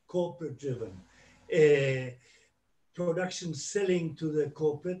 big, corporate-driven, production selling to the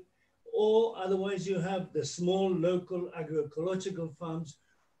corporate, or otherwise you have the small local agroecological farms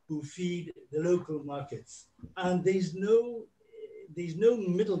who feed the local markets. And there's no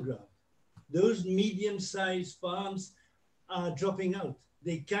middle ground. Those medium-sized farms are dropping out.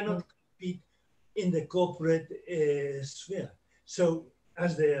 They cannot compete in the corporate sphere. So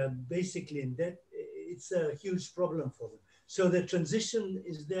as they are basically in debt, it's a huge problem for them. So the transition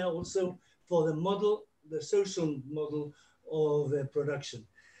is there also for the model, the social model of production.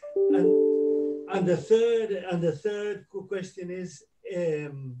 And the third question is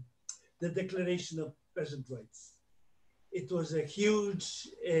the Declaration of Peasant Rights. It was a huge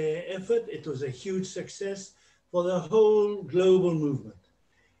effort. It was a huge success for the whole global movement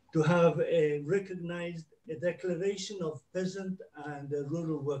to have recognized a declaration of peasant and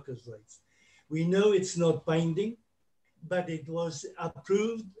rural workers' rights. We know it's not binding, but it was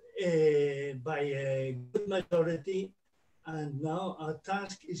approved by a good majority. And now our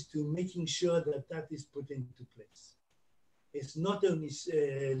task is to making sure that that is put into place. It's not only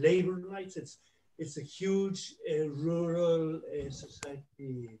labor rights, it's a huge rural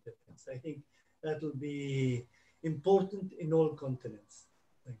society defense. I think that will be important in all continents.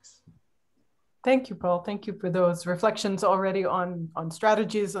 Thanks. Thank you, Paul. Thank you for those reflections already on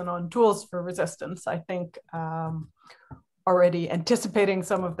strategies and on tools for resistance. I think already anticipating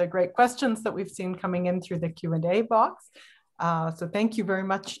some of the great questions that we've seen coming in through the Q&A box. So thank you very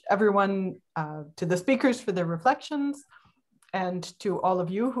much, everyone, to the speakers for their reflections, and to all of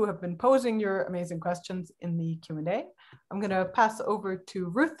you who have been posing your amazing questions in the Q&A. I'm going to pass over to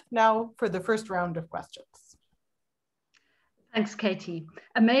Ruth now for the first round of questions. Thanks, Katie.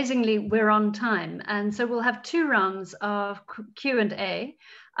 Amazingly, we're on time. And so we'll have 2 rounds of Q&A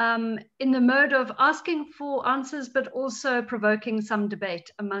in the mode of asking for answers, but also provoking some debate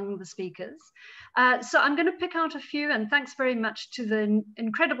among the speakers. So I'm going to pick out a few, and thanks very much to the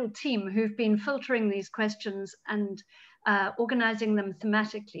incredible team who've been filtering these questions and organizing them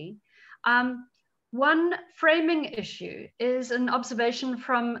thematically. One framing issue is an observation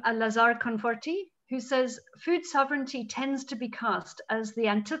from Lazar Conforti, who says food sovereignty tends to be cast as the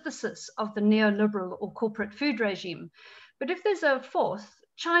antithesis of the neoliberal or corporate food regime. But if there's a fourth,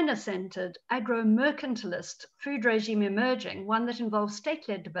 China-centered, agro-mercantilist food regime emerging, one that involves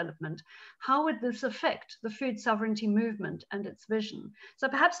state-led development, how would this affect the food sovereignty movement and its vision? So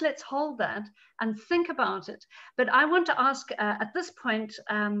perhaps let's hold that and think about it. But I want to ask at this point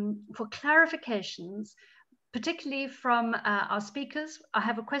for clarifications, particularly from our speakers. I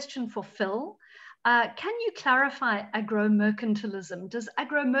have a question for Phil. Can you clarify agro-mercantilism? Does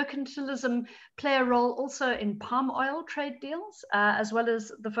agro-mercantilism play a role also in palm oil trade deals, as well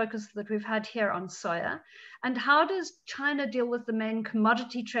as the focus that we've had here on soya? And how does China deal with the main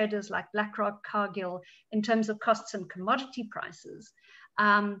commodity traders like BlackRock, Cargill, in terms of costs and commodity prices?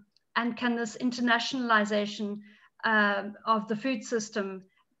 And can this internationalization of the food system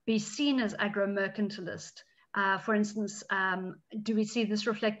be seen as agro-mercantilist? For instance, do we see this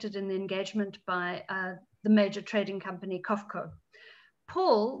reflected in the engagement by the major trading company COFCO?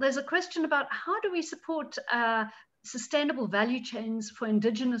 Paul, there's a question about how do we support sustainable value chains for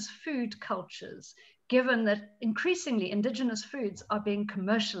indigenous food cultures, given that increasingly indigenous foods are being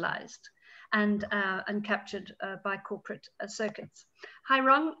commercialized and captured by corporate circuits.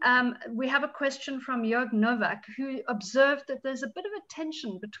 Hairong, we have a question from Jörg Novak, who observed that there's a bit of a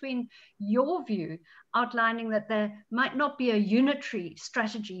tension between your view, outlining that there might not be a unitary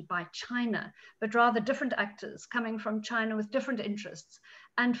strategy by China, but rather different actors coming from China with different interests,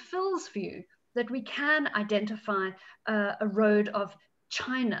 and Phil's view that we can identify a road of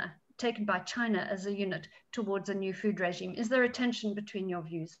China, taken by China as a unit towards a new food regime. Is there a tension between your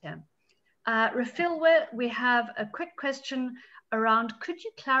views here? Refilwe, we have a quick question around, could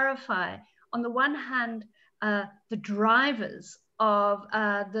you clarify, on the one hand, the drivers of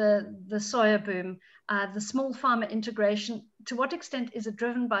the soya boom, the small farmer integration, to what extent is it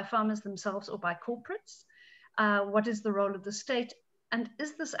driven by farmers themselves or by corporates? What is the role of the state? And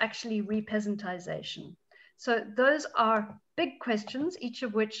is this actually repeasantization? So those are big questions, each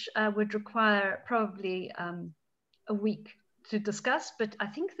of which would require probably a week to discuss, but I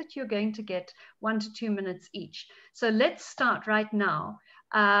think that you're going to get 1 to 2 minutes each. So let's start right now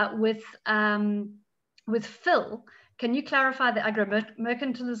with Phil. Can you clarify the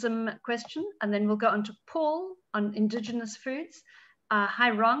agro-mercantilism question? And then we'll go on to Paul on indigenous foods,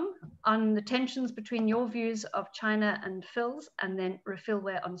 Hairong on the tensions between your views of China and Phil's, and then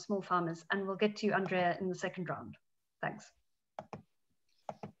Refilwe on small farmers. And we'll get to you, Andrea, in the second round. Thanks.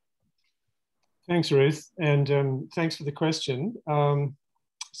 Thanks, Ruth, and thanks for the question.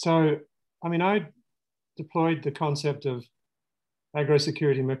 So, I mean, I deployed the concept of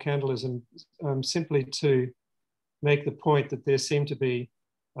agro-security mercantilism simply to make the point that there seemed to be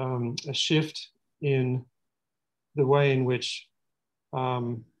a shift in the way in which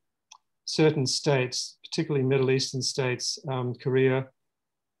certain states, particularly Middle Eastern states, Korea,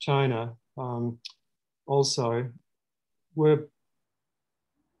 China, also were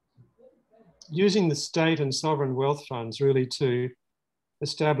using the state and sovereign wealth funds really to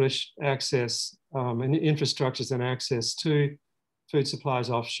establish access and infrastructures and access to food supplies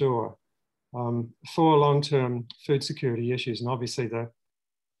offshore for long-term food security issues. And obviously the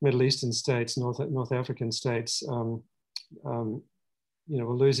Middle Eastern states, North African states, you know,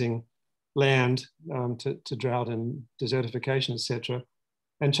 were losing land to drought and desertification, etc.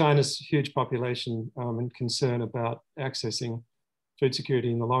 And China's huge population and concern about accessing food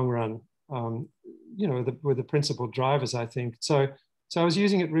security in the long run, you know, were the principal drivers, I think. So I was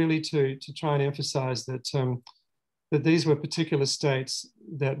using it really to try and emphasize that that these were particular states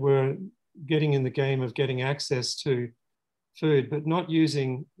that were getting in the game of getting access to food, but not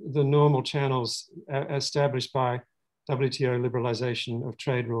using the normal channels established by WTO liberalization of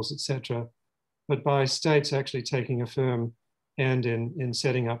trade rules, etc., but by states actually taking a firm hand in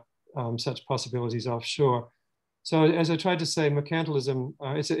setting up such possibilities offshore. So as I tried to say, mercantilism,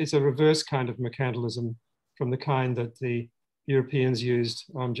 it's a reverse kind of mercantilism from the kind that the Europeans used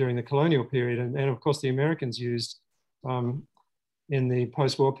during the colonial period, and of course the Americans used in the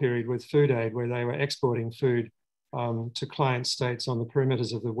post-war period with food aid, where they were exporting food to client states on the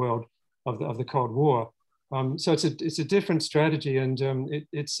perimeters of the world of the Cold War. So it's a different strategy, and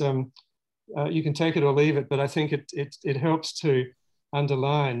you can take it or leave it, but I think it helps to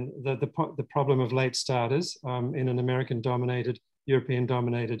underline the problem of late starters in an American-dominated,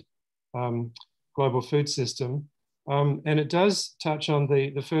 European-dominated global food system. And it does touch on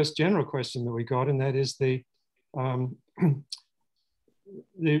the first general question that we got, and that is the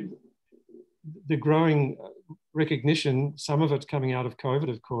growing recognition, some of it coming out of COVID,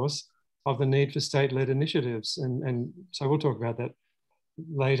 of course, of the need for state-led initiatives. And so we'll talk about that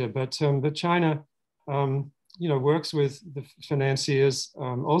later. But China, works with the financiers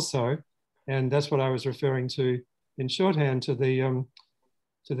also, and that's what I was referring to in shorthand, to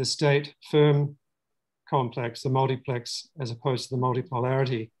the state firm complex, the multiplex, as opposed to the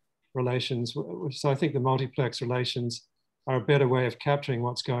multipolarity relations. So I think the multiplex relations are a better way of capturing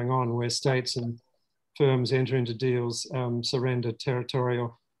what's going on, where states and firms enter into deals, surrender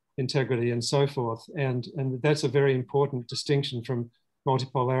territorial integrity and so forth. And that's a very important distinction from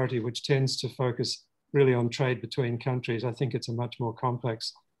multipolarity, which tends to focus really on trade between countries. I think it's a much more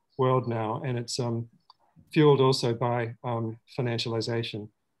complex world now, and it's fueled also by financialization.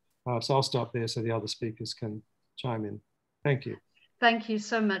 So I'll stop there so the other speakers can chime in. Thank you. Thank you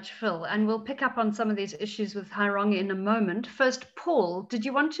so much, Phil. And we'll pick up on some of these issues with Hairong in a moment. First, Paul, did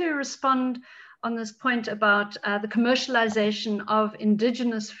you want to respond on this point about the commercialization of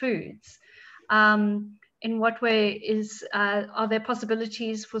indigenous foods? In what way are there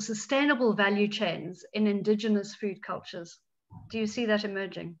possibilities for sustainable value chains in indigenous food cultures? Do you see that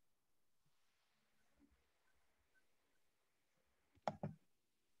emerging?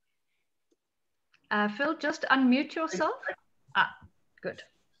 Phil, just unmute yourself. Good.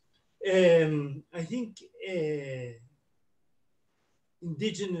 I think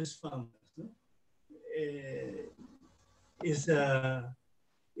indigenous farmers is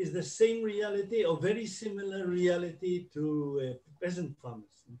the same reality or very similar reality to peasant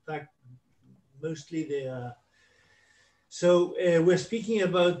farmers. In fact, mostly they are. So we're speaking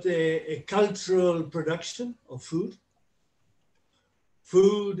about a cultural production of food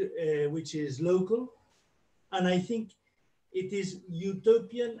which is local. And I think it is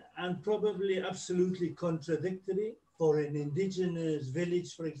utopian and probably absolutely contradictory for an indigenous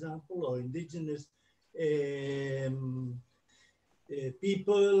village, for example, or indigenous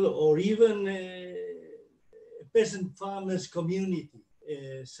people, or even a peasant farmers community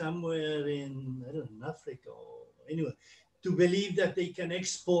somewhere in, I don't know, Africa or anywhere, to believe that they can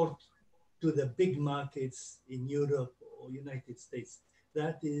export to the big markets in Europe or United States.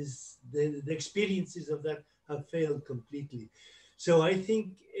 That is, the experiences of that have failed completely. So I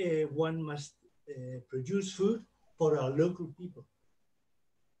think one must produce food for our local people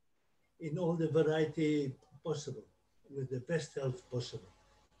in all the variety possible, with the best health possible.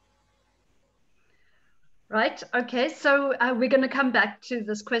 Right, okay, so we're going to come back to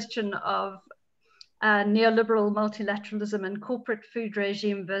this question of neoliberal multilateralism and corporate food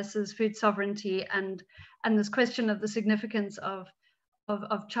regime versus food sovereignty, and this question of the significance of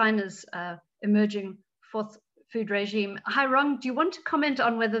China's emerging fourth food regime. Hairong, do you want to comment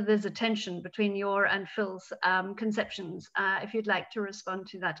on whether there's a tension between your and Phil's conceptions, if you'd like to respond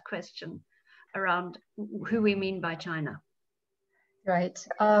to that question around who we mean by China? Right.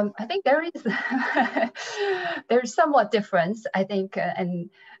 I think there is there's somewhat difference, I think, and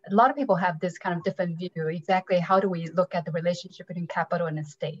a lot of people have this kind of different view. Exactly how do we look at the relationship between capital and the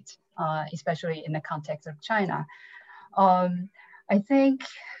state, especially in the context of China? I think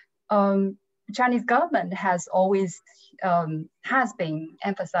Chinese government has always has been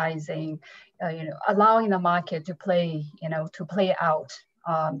emphasizing, allowing the market to play, to play out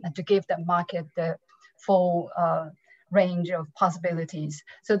and to give the market the full range of possibilities.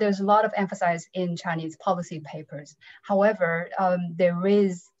 So there's a lot of emphasis in Chinese policy papers. However, there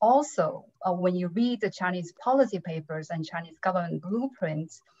is also, when you read the Chinese policy papers and Chinese government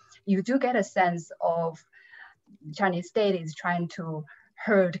blueprints, you do get a sense of Chinese state is trying to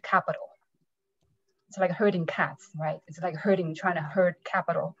herd capital. It's like herding cats, right? It's like trying to herd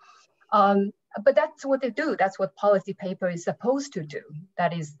capital. But that's what they do. That's what policy paper is supposed to do.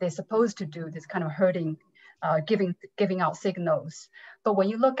 That is, they're supposed to do this kind of herding giving out signals. But when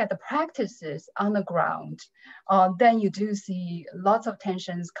you look at the practices on the ground, then you do see lots of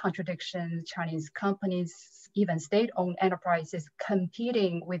tensions, contradictions, Chinese companies, even state-owned enterprises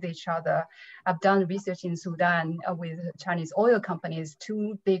competing with each other. I've done research in Sudan with Chinese oil companies,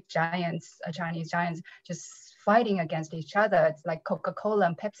 two big giants, Chinese giants, just fighting against each other. It's like Coca-Cola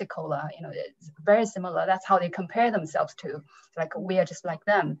and Pepsi-Cola, you know, it's very similar. That's how they compare themselves to. It's like, we are just like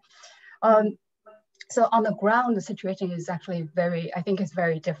them. So on the ground, the situation is actually I think it's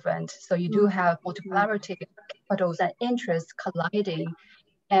very different. So you do have multipolarity, capitals and interests colliding.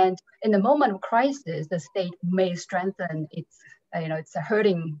 And in the moment of crisis, the state may strengthen its, it's a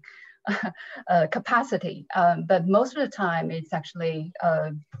herding capacity. But most of the time, it's actually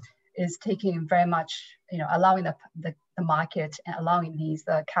is taking very much, allowing the market and allowing these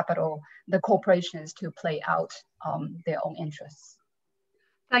the corporations to play out their own interests.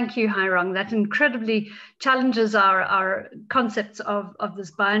 Thank you, Hairong. That incredibly challenges our concepts of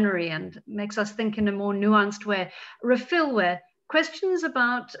this binary and makes us think in a more nuanced way. Rafilwe, questions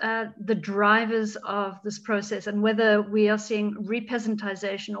about the drivers of this process and whether we are seeing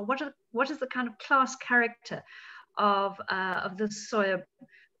repeasantization, or what is the kind of class character of the soya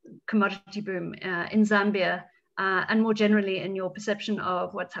commodity boom in Zambia and more generally in your perception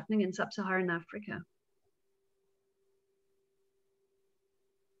of what's happening in sub-Saharan Africa?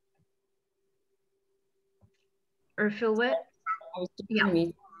 Rafilwe?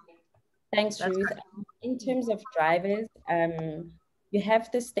 Yeah. Thanks, Ruth. In terms of drivers, you have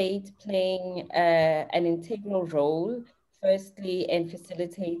the state playing an integral role, firstly in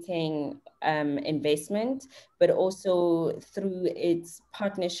facilitating investment, but also through its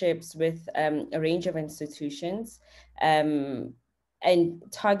partnerships with a range of institutions and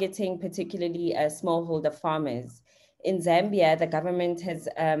targeting particularly smallholder farmers. In Zambia, the government has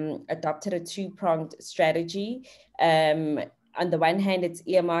adopted a two-pronged strategy. On the one hand, it's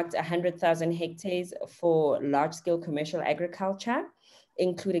earmarked 100,000 hectares for large-scale commercial agriculture,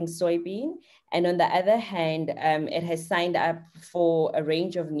 including soybean. And on the other hand, it has signed up for a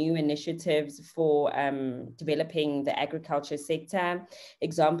range of new initiatives for developing the agriculture sector.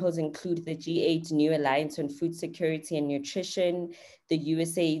 Examples include the G8 New Alliance on Food Security and Nutrition, the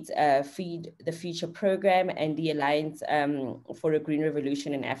USAID's Feed the Future program, and the Alliance for a Green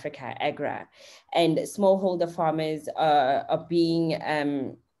Revolution in Africa, AGRA. And smallholder farmers are being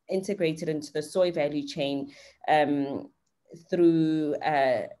integrated into the soy value chain through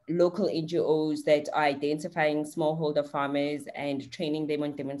local NGOs that are identifying smallholder farmers and training them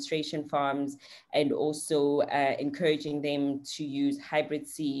on demonstration farms, and also encouraging them to use hybrid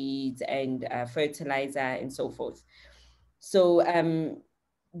seeds and fertilizer and so forth. So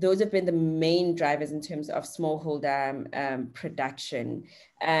those have been the main drivers in terms of smallholder production.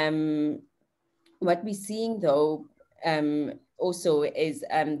 What we're seeing though, also is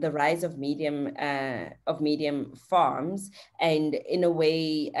the rise of medium farms, and in a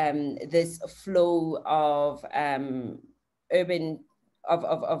way this flow of urban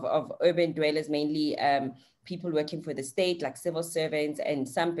dwellers, mainly people working for the state like civil servants and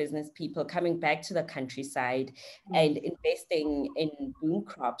some business people, coming back to the countryside and investing in boom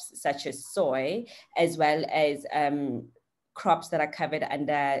crops such as soy, as well as crops that are covered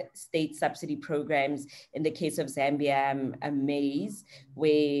under state subsidy programs. In the case of Zambia, maize,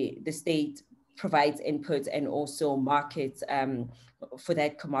 where the state provides inputs and also markets for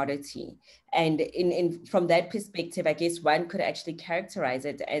that commodity. And from that perspective, I guess one could actually characterize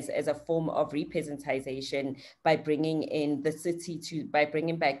it as a form of repeasantization by bringing back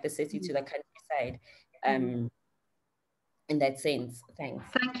the city to the countryside. In that sense. Thanks.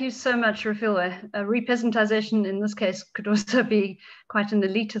 Thank you so much, Rafilwe. Repeasantization in this case could also be quite an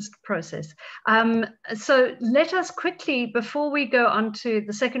elitist process. So let us quickly, before we go on to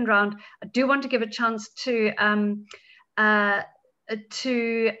the second round, I do want to give a chance to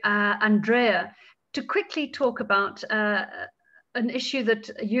Andrea to quickly talk about an issue that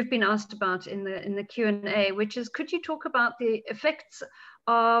you've been asked about in the Q&A, which is, could you talk about the effects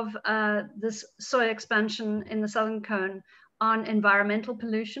of this soy expansion in the Southern Cone on environmental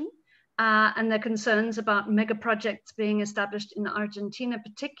pollution and the concerns about mega projects being established in Argentina,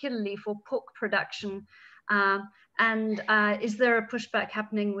 particularly for pork production? And is there a pushback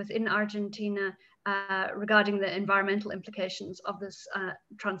happening within Argentina regarding the environmental implications of this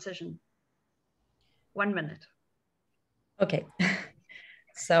transition? 1 minute. Okay.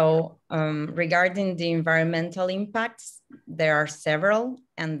 So regarding the environmental impacts, there are several,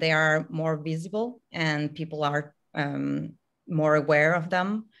 and they are more visible, and people are more aware of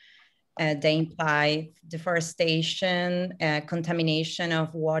them. They imply deforestation, contamination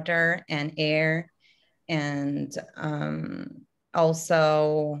of water and air, and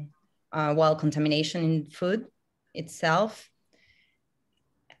also well, contamination in food itself.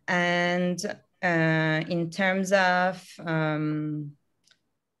 And in terms of,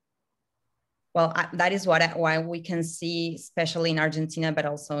 well, that is why we can see, especially in Argentina, but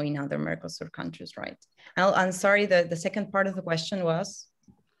also in other Mercosur countries, right? I'm sorry, the second part of the question was?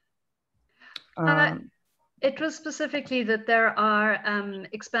 It was specifically that there are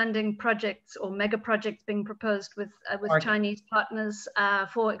expanding projects or mega projects being proposed with Chinese partners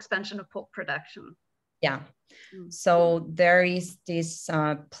for expansion of pork production. Yeah, so there is this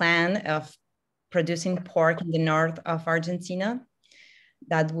plan of producing pork in the north of Argentina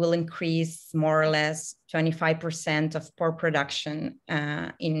that will increase more or less 25% of pork production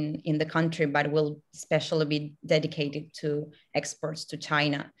in the country, but will especially be dedicated to exports to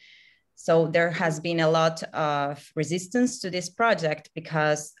China. So there has been a lot of resistance to this project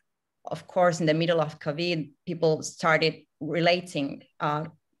because, of course, in the middle of COVID, people started relating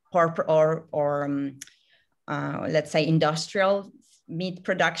pork or let's say industrial meat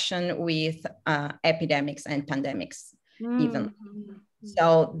production with epidemics and pandemics even.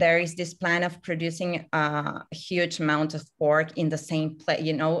 So there is this plan of producing a huge amount of pork in the same place.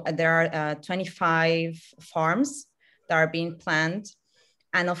 You know, there are 25 farms that are being planned.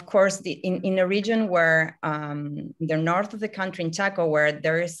 And of course, in a region where the north of the country, in Chaco, where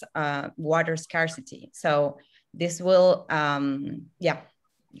there is water scarcity. So this will, yeah.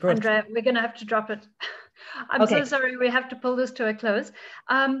 Good. Andrea, we're going to have to drop it. I'm so sorry, we have to pull this to a close.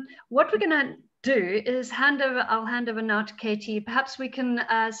 What we're going to do is I'll hand over now to Katie. Perhaps we can,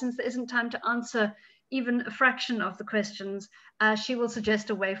 since there isn't time to answer even a fraction of the questions, she will suggest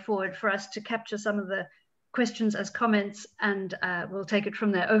a way forward for us to capture some of the questions as comments, and we'll take it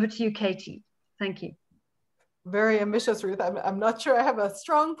from there. Over to you, Katie. Thank you. Very ambitious, Ruth. I'm not sure I have a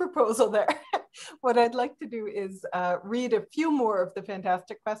strong proposal there. What I'd like to do is read a few more of the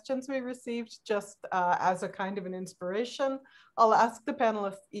fantastic questions we received just as a kind of an inspiration. I'll ask the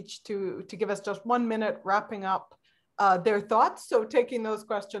panelists each to give us just 1 minute wrapping up their thoughts. So taking those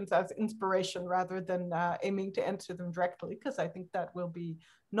questions as inspiration rather than aiming to answer them directly, because I think that will be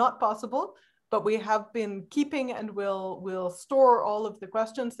not possible. But we have been keeping and we'll store all of the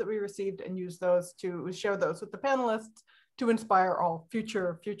questions that we received and use those to share those with the panelists to inspire all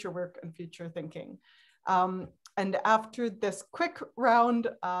future work and future thinking. And after this quick round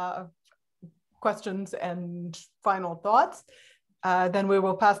of questions and final thoughts, then we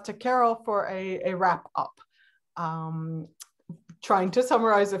will pass to Carol for a wrap up, trying to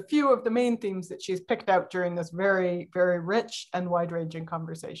summarize a few of the main themes that she's picked out during this very, very rich and wide-ranging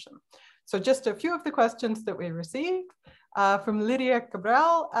conversation. So just a few of the questions that we received. From Lydia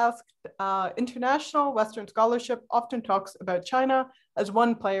Cabral asked, international Western scholarship often talks about China as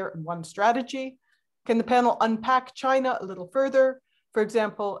one player and one strategy. Can the panel unpack China a little further? For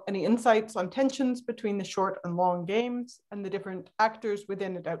example, any insights on tensions between the short and long games and the different actors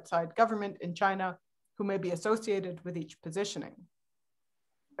within and outside government in China who may be associated with each positioning?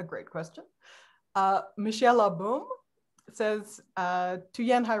 A great question. Michelle Aboum says, to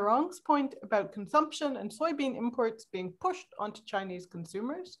Yan Hairong's point about consumption and soybean imports being pushed onto Chinese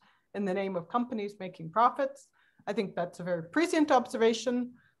consumers in the name of companies making profits, I think that's a very prescient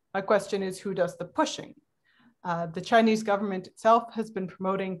observation. My question is, who does the pushing? The Chinese government itself has been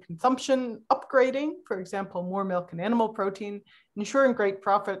promoting consumption upgrading, for example, more milk and animal protein, ensuring great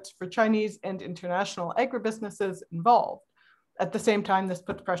profits for Chinese and international agribusinesses involved. At the same time, this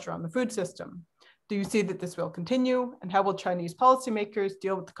puts pressure on the food system. Do you see that this will continue? And how will Chinese policymakers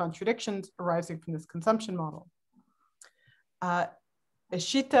deal with the contradictions arising from this consumption model?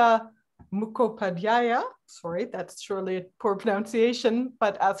 Ishita Mukhopadhyaya, sorry, that's surely a poor pronunciation,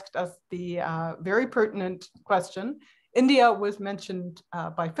 but asked us the very pertinent question. India was mentioned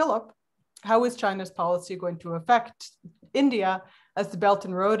by Philip. How is China's policy going to affect India as the Belt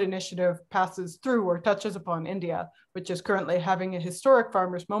and Road Initiative passes through or touches upon India, which is currently having a historic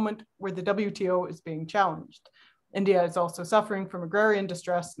farmers' moment where the WTO is being challenged? India is also suffering from agrarian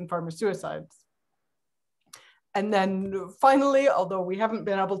distress and farmer suicides. And then finally, although we haven't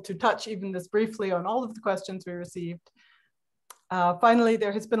been able to touch even this briefly on all of the questions we received, finally,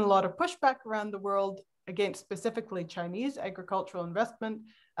 there has been a lot of pushback around the world against specifically Chinese agricultural investment,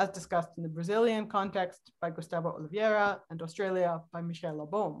 as discussed in the Brazilian context by Gustavo Oliveira and Australia by Michelle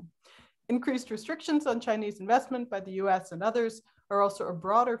Aboum. Increased restrictions on Chinese investment by the US and others are also a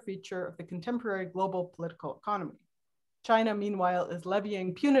broader feature of the contemporary global political economy. China, meanwhile, is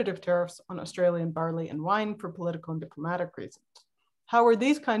levying punitive tariffs on Australian barley and wine for political and diplomatic reasons. How are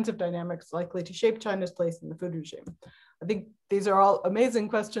these kinds of dynamics likely to shape China's place in the food regime? I think these are all amazing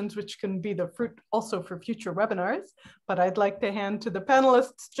questions, which can be the fruit also for future webinars, but I'd like to hand to the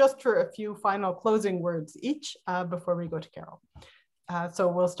panelists just for a few final closing words each before we go to Carol. So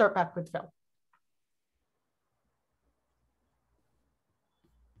we'll start back with Phil.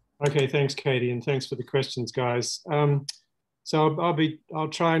 Okay, thanks, Katie, and thanks for the questions, guys. So I'll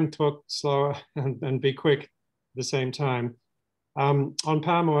try and talk slower and be quick at the same time. On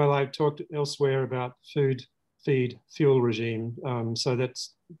palm oil, I've talked elsewhere about food, feed, fuel regime. So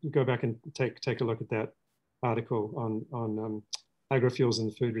that's, go back and take a look at that article on agrofuels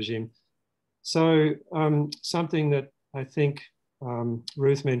and the food regime. So something that I think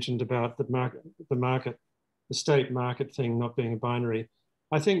Ruth mentioned about the state market thing not being a binary.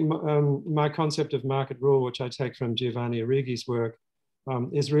 I think my concept of market rule, which I take from Giovanni Arrighi's work,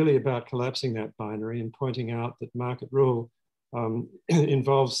 is really about collapsing that binary and pointing out that market rule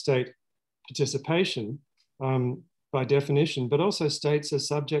involves state participation by definition, but also states are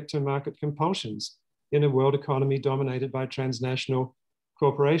subject to market compulsions in a world economy dominated by transnational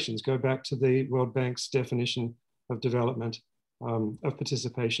corporations. Go back to the World Bank's definition of development of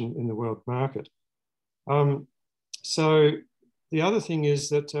participation in the world market. So the other thing is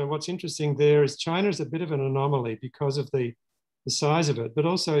that what's interesting there is China is a bit of an anomaly because of the size of it, but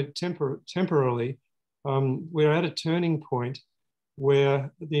also temporarily, we're at a turning point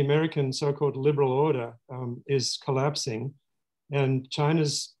where the American so-called liberal order is collapsing and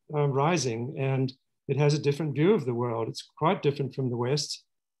China's rising, and it has a different view of the world. It's quite different from the West.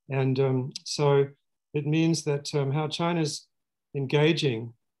 And so it means that how China's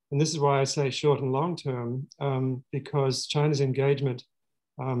engaging, and this is why I say short and long term, because China's engagement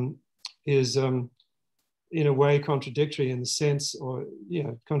is in a way contradictory in the sense,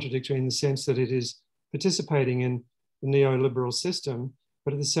 contradictory in the sense that it is participating in the neoliberal system,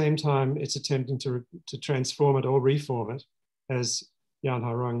 but at the same time, it's attempting to transform it or reform it, as Jan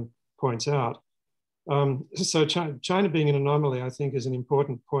Hairong points out. So China being an anomaly, I think, is an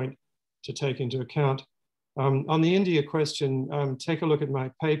important point to take into account. On the India question, take a look at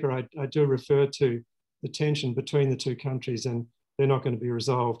my paper. I do refer to the tension between the two countries, and they're not going to be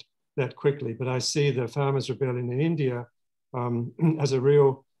resolved that quickly. But I see the farmers' rebellion in India as a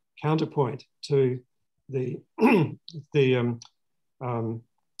real counterpoint to the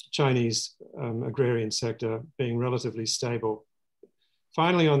Chinese agrarian sector being relatively stable.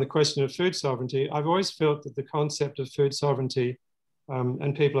 Finally, on the question of food sovereignty, I've always felt that the concept of food sovereignty,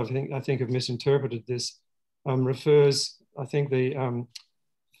 and people I think have misinterpreted this, refers, I think the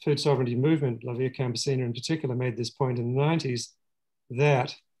food sovereignty movement, La Via Campesina in particular, made this point in the 90s,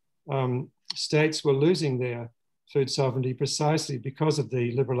 that states were losing their food sovereignty precisely because of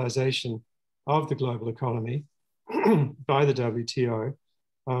the liberalization of the global economy by the WTO.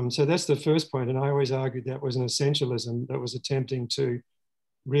 So that's the first point. And I always argued that was an essentialism that was attempting to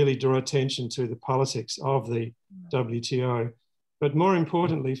really draw attention to the politics of the WTO. But more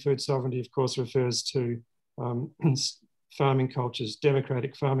importantly, food sovereignty, of course, refers to farming cultures,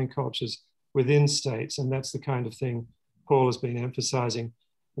 democratic farming cultures within states. And that's the kind of thing Paul has been emphasizing.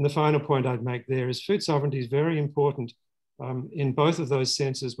 And the final point I'd make there is food sovereignty is very important in both of those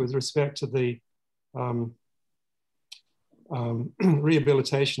senses with respect to the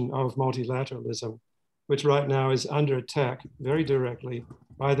rehabilitation of multilateralism, which right now is under attack very directly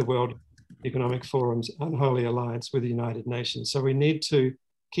by the World Economic Forum's unholy alliance with the United Nations. So we need to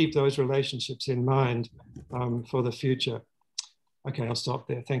keep those relationships in mind for the future. Okay, I'll stop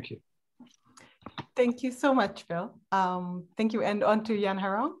there. Thank you. Thank you so much, Phil. Thank you. And on to Jan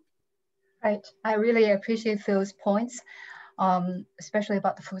Hairong. Right, I really appreciate Phil's points, especially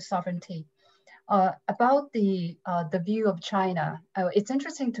about the food sovereignty. About the view of China, it's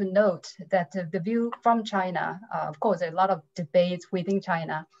interesting to note that the view from China, of course, there are a lot of debates within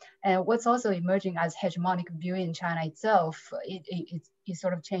China, and what's also emerging as hegemonic view in China itself, it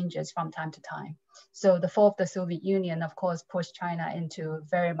sort of changes from time to time. So the fall of the Soviet Union, of course, pushed China into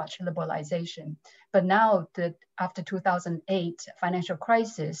very much liberalization. But now, after 2008 financial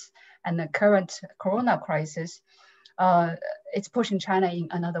crisis and the current Corona crisis, it's pushing China in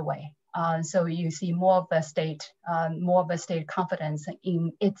another way. So you see more of a state confidence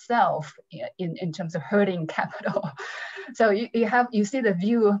in itself in terms of herding capital. So you see the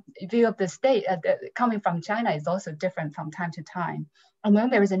view of the state coming from China is also different from time to time. And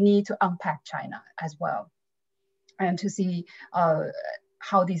then there is a need to unpack China as well, and to see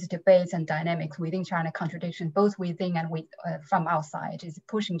how these debates and dynamics within China, contradiction both within and from outside, is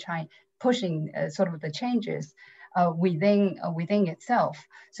pushing sort of the changes within itself.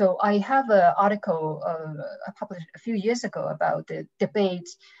 So I have an article published a few years ago about the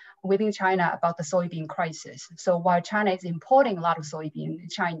debate within China about the soybean crisis. So while China is importing a lot of soybean,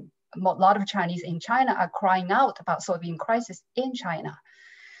 a lot of Chinese in China are crying out about soybean crisis in China.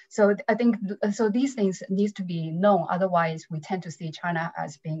 So I think, so these things need to be known. Otherwise, we tend to see China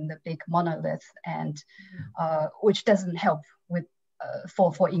as being the big monolith, and which doesn't help with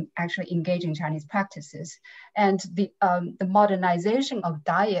for actually engaging Chinese practices. And the modernization of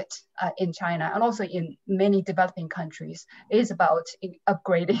diet in China and also in many developing countries is about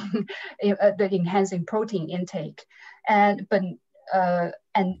upgrading, enhancing protein intake. And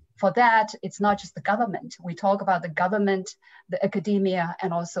for that, it's not just the government. We talk about the government, the academia,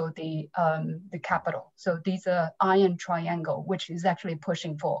 and also the capital. So these are iron triangle, which is actually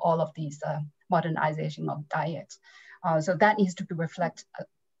pushing for all of these modernization of diet. So that needs to be reflected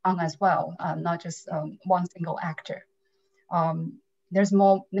on as well, not just one single actor. There's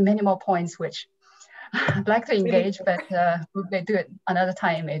many more points which I'd like to engage, but we may do it another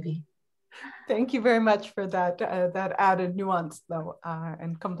time maybe. Thank you very much for that, that added nuance though,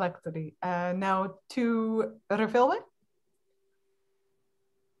 and complexity. Now to Refilwe.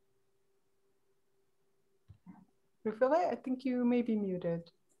 Refilwe, I think you may be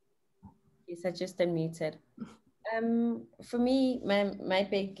muted. Yes, I just unmuted. For me, my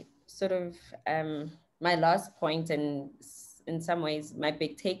big sort of, my last point, and in some ways, my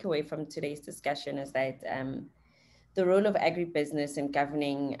big takeaway from today's discussion is that the role of agribusiness in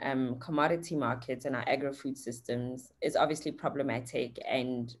governing commodity markets and our agro-food systems is obviously problematic,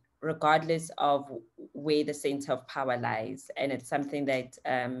 and regardless of where the center of power lies. And it's something that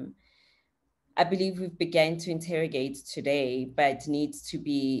I believe we've begun to interrogate today, but needs to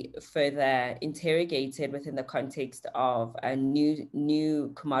be further interrogated within the context of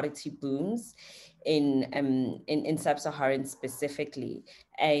new commodity booms in sub-Saharan specifically.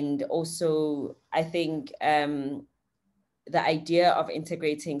 And also, I think the idea of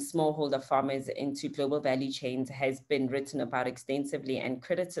integrating smallholder farmers into global value chains has been written about extensively and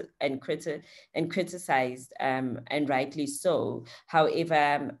criticized, and rightly so.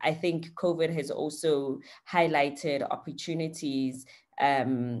 However, I think COVID has also highlighted opportunities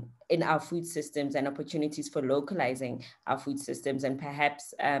in our food systems and opportunities for localizing our food systems. And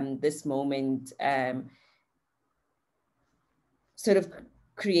perhaps this moment sort of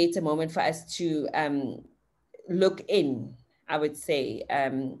creates a moment for us to look in, I would say,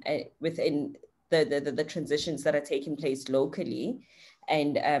 within the transitions that are taking place locally,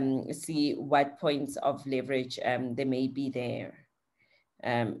 and see what points of leverage there may be there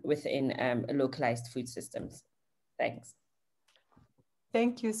within localized food systems. Thanks.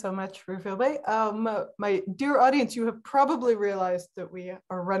 Thank you so much, Refilwe. My dear audience, you have probably realized that we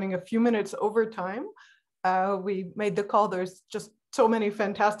are running a few minutes over time. We made the call. There's just so many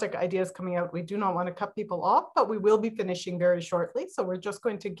fantastic ideas coming out. We do not want to cut people off, but we will be finishing very shortly. So we're just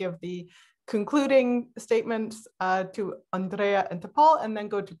going to give the concluding statements to Andrea and to Paul, and then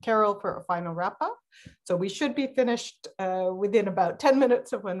go to Carol for a final wrap up. So we should be finished within about 10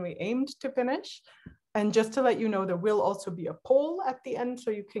 minutes of when we aimed to finish. And just to let you know, there will also be a poll at the end,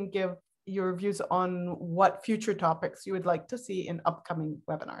 so you can give your views on what future topics you would like to see in upcoming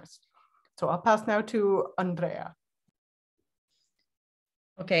webinars. So I'll pass now to Andrea.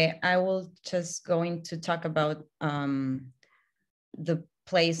 Okay, I will just going to talk about the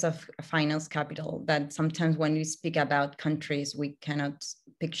place of finance capital, that sometimes when we speak about countries, we cannot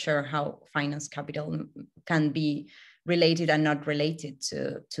picture how finance capital can be related and not related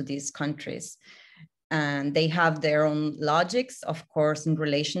to these countries. And they have their own logics, of course, in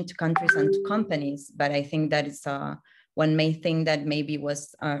relation to countries and to companies. But I think that is one main thing that maybe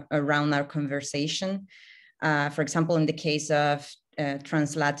was around our conversation. For example, in the case of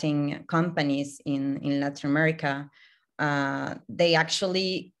translating companies in Latin America, they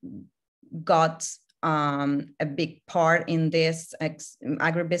actually got a big part in this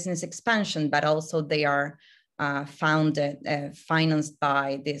agribusiness expansion, but also they are financed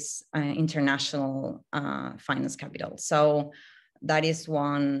by this international finance capital. So that is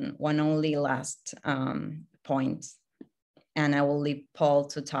one only last point. And I will leave Paul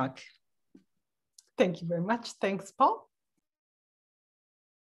to talk. Thank you very much. Thanks, Paul.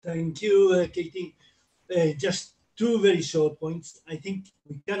 Thank you, Katie. Just two very short points. I think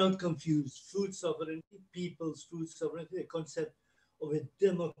we cannot confuse food sovereignty, people's food sovereignty, the concept of a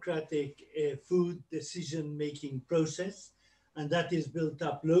democratic food decision-making process, and that is built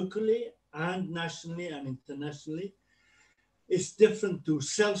up locally and nationally and internationally. It's different to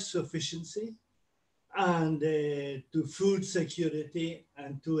self-sufficiency and to food security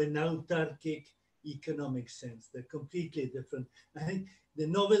and to an autarkic economic sense. They're completely different. I think the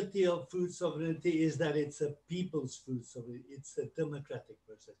novelty of food sovereignty is that it's a people's food sovereignty. It's a democratic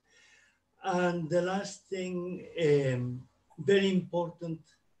process. And the last thing, very important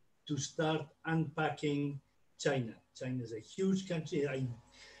to start unpacking China. China is a huge country.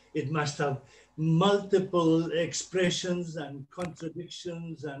 It must have multiple expressions and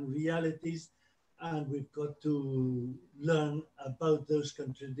contradictions and realities, and we've got to learn about those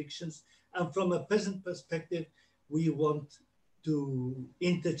contradictions. And from a peasant perspective, we want to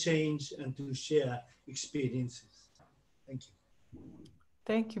interchange and to share experiences. Thank you.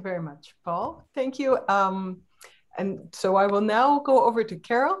 Thank you very much, Paul. Thank you. And so I will now go over to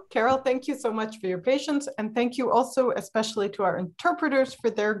Carol. Carol, thank you so much for your patience. And thank you also especially to our interpreters for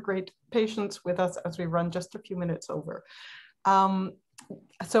their great patience with us as we run just a few minutes over.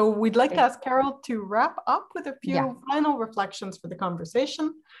 So we'd like to ask Carol to wrap up with a few final reflections for the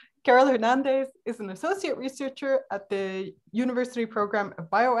conversation. Carol Hernandez is an associate researcher at the University Program of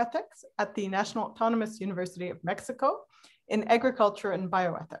Bioethics at the National Autonomous University of Mexico in agriculture and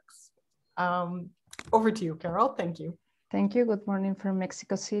bioethics. Over to you, Carol. Thank you. Thank you. Good morning from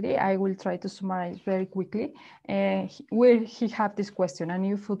Mexico City. I will try to summarize very quickly. He had this question, a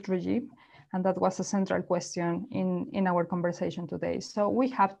new food regime, and that was a central question in our conversation today. So we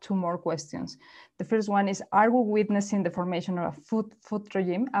have two more questions. The first one is, are we witnessing the formation of a fourth food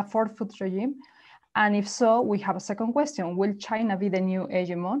regime? And if so, we have a second question. Will China be the new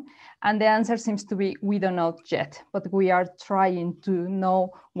hegemon? And the answer seems to be, we don't know yet, but we are trying to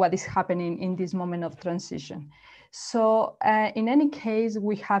know what is happening in this moment of transition. So in any case,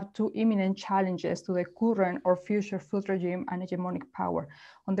 we have two imminent challenges to the current or future food regime and hegemonic power.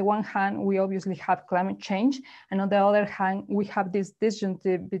 On the one hand, we obviously have climate change, and on the other hand, we have this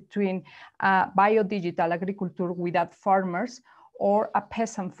disjunctive between biodigital agriculture without farmers, or a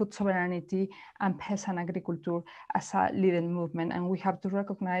peasant food sovereignty and peasant agriculture as a leading movement. And we have to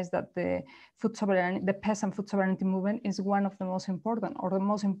recognize that the peasant food sovereignty movement is one of the most important, or the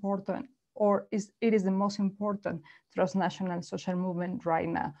most important, or it is the most important transnational social movement right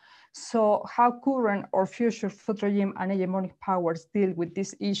now. So how current or future food regime and hegemonic powers deal with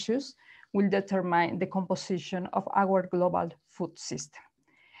these issues will determine the composition of our global food system.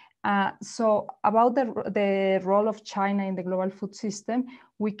 So about the role of China in the global food system,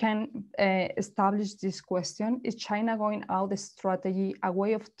 we can establish this question: is China going out the strategy, a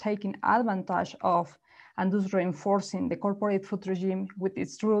way of taking advantage of and thus reinforcing the corporate food regime with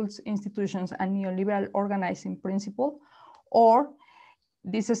its rules, institutions, and neoliberal organizing principle? Or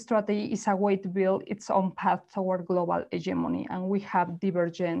this strategy is a way to build its own path toward global hegemony, and we have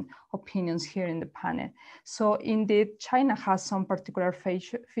divergent opinions here in the panel. So indeed, China has some particular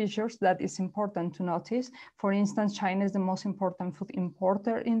features that is important to notice. For instance, China is the most important food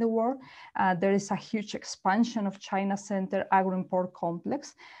importer in the world. There is a huge expansion of China-centered agro-import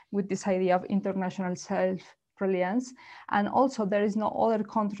complex with this idea of international self-reliance. And also there is no other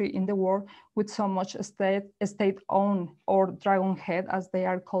country in the world with so much state-owned or dragon head, as they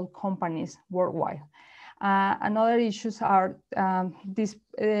are called, companies worldwide. Another issues are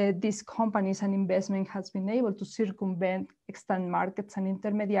these companies and investment has been able to circumvent external markets and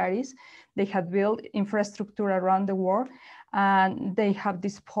intermediaries. They have built infrastructure around the world, and they have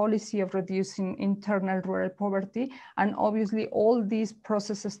this policy of reducing internal rural poverty. And obviously all these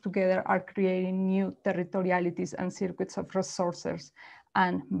processes together are creating new territorialities and circuits of resources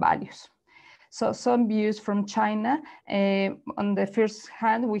and values. So some views from China. On the first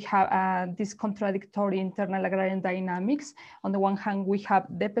hand, we have this contradictory internal agrarian dynamics. On the one hand, we have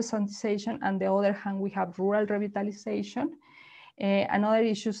depeasantization, and the other hand, we have rural revitalization. Another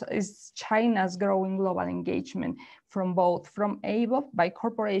issue is China's growing global engagement from above by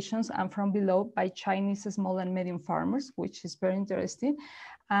corporations and from below by Chinese small and medium farmers, which is very interesting.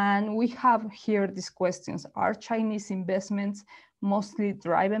 And we have here these questions: are Chinese investments mostly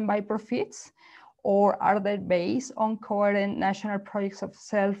driven by profits, or are they based on coherent national projects of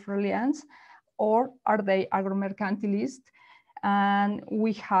self-reliance, or are they agro-mercantilist? And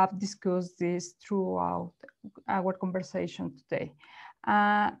we have discussed this throughout our conversation today.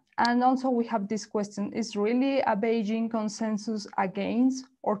 And also we have this question: is really a Beijing consensus against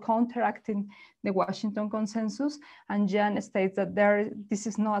or counteracting the Washington consensus? And Jan states that this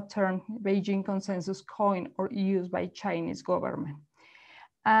is not a term Beijing consensus coined or used by Chinese government.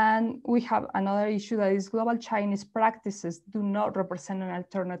 And we have another issue, that is global Chinese practices do not represent an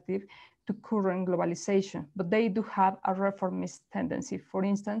alternative to current globalization, but they do have a reformist tendency. For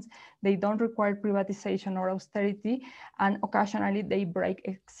instance, they don't require privatization or austerity, and occasionally they break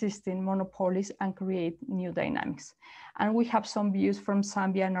existing monopolies and create new dynamics. And we have some views from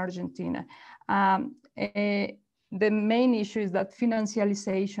Zambia and Argentina. the main issue is that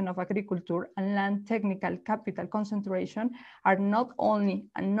financialization of agriculture and land technical capital concentration are not only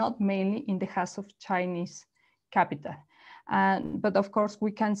and not mainly in the hands of Chinese capital. But of course,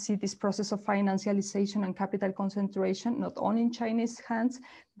 we can see this process of financialization and capital concentration, not only in Chinese hands,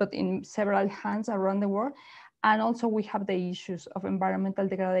 but in several hands around the world. And also we have the issues of environmental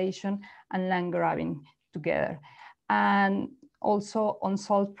degradation and land grabbing together. And also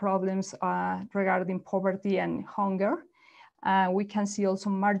unsolved problems regarding poverty and hunger. We can see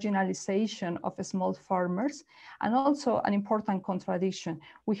also marginalization of small farmers, and also an important contradiction.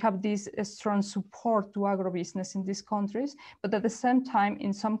 We have this strong support to agribusiness in these countries, but at the same time,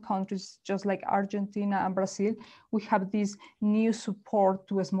 in some countries, just like Argentina and Brazil, we have this new support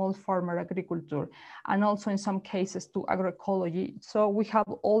to a small farmer agriculture, and also in some cases to agroecology. So we have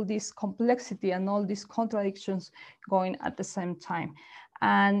all this complexity and all these contradictions going at the same time.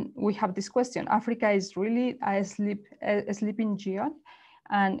 And we have this question: Africa is really a sleeping giant,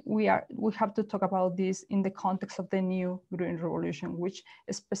 and we have to talk about this in the context of the new green revolution, which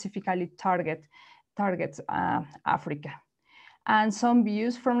specifically targets Africa. And some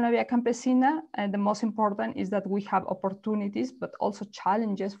views from La Via Campesina, and the most important is that we have opportunities, but also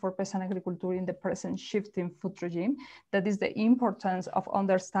challenges for peasant agriculture in the present shifting food regime. That is the importance of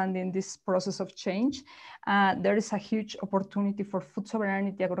understanding this process of change. There is a huge opportunity for food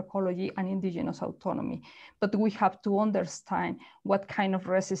sovereignty, agroecology, and indigenous autonomy. But we have to understand what kind of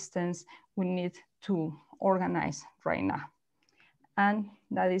resistance we need to organize right now. And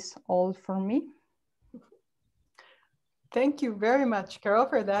that is all from me. Thank you very much, Carol,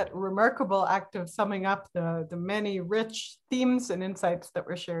 for that remarkable act of summing up the many rich themes and insights that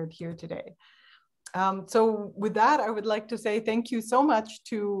were shared here today. So with that, I would like to say thank you so much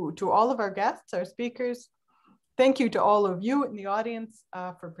to all of our guests, our speakers. Thank you to all of you in the audience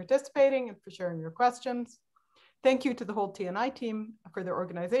for participating and for sharing your questions. Thank you to the whole TNI team for their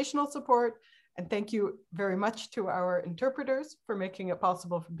organizational support. And thank you very much to our interpreters for making it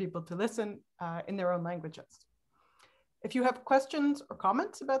possible for people to listen in their own languages. If you have questions or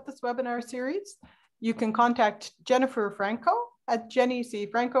comments about this webinar series, you can contact Jennifer Franco at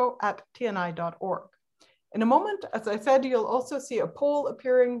jennycfranco@tni.org. In a moment, as I said, you'll also see a poll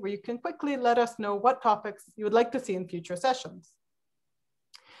appearing where you can quickly let us know what topics you would like to see in future sessions.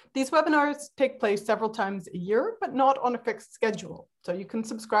 These webinars take place several times a year, but not on a fixed schedule. So you can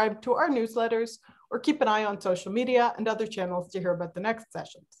subscribe to our newsletters or keep an eye on social media and other channels to hear about the next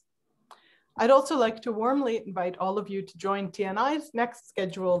sessions. I'd also like to warmly invite all of you to join TNI's next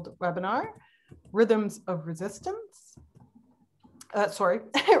scheduled webinar, Rhythms of Resistance.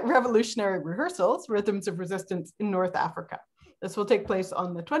 Revolutionary Rehearsals, Rhythms of Resistance in North Africa. This will take place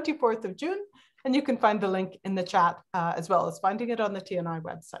on the 24th of June, and you can find the link in the chat as well as finding it on the TNI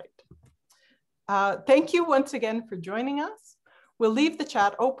website. Thank you once again for joining us. We'll leave the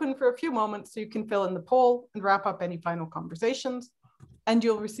chat open for a few moments so you can fill in the poll and wrap up any final conversations. And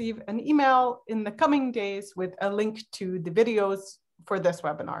you'll receive an email in the coming days with a link to the videos for this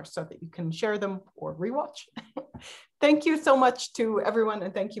webinar so that you can share them or rewatch. Thank you so much to everyone,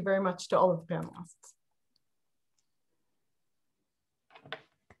 and thank you very much to all of the panelists.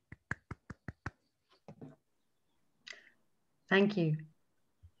 Thank you.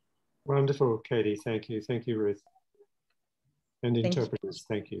 Wonderful, Katie. Thank you. Thank you, Ruth. And interpreters,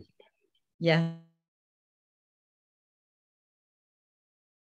 thank you. Yeah.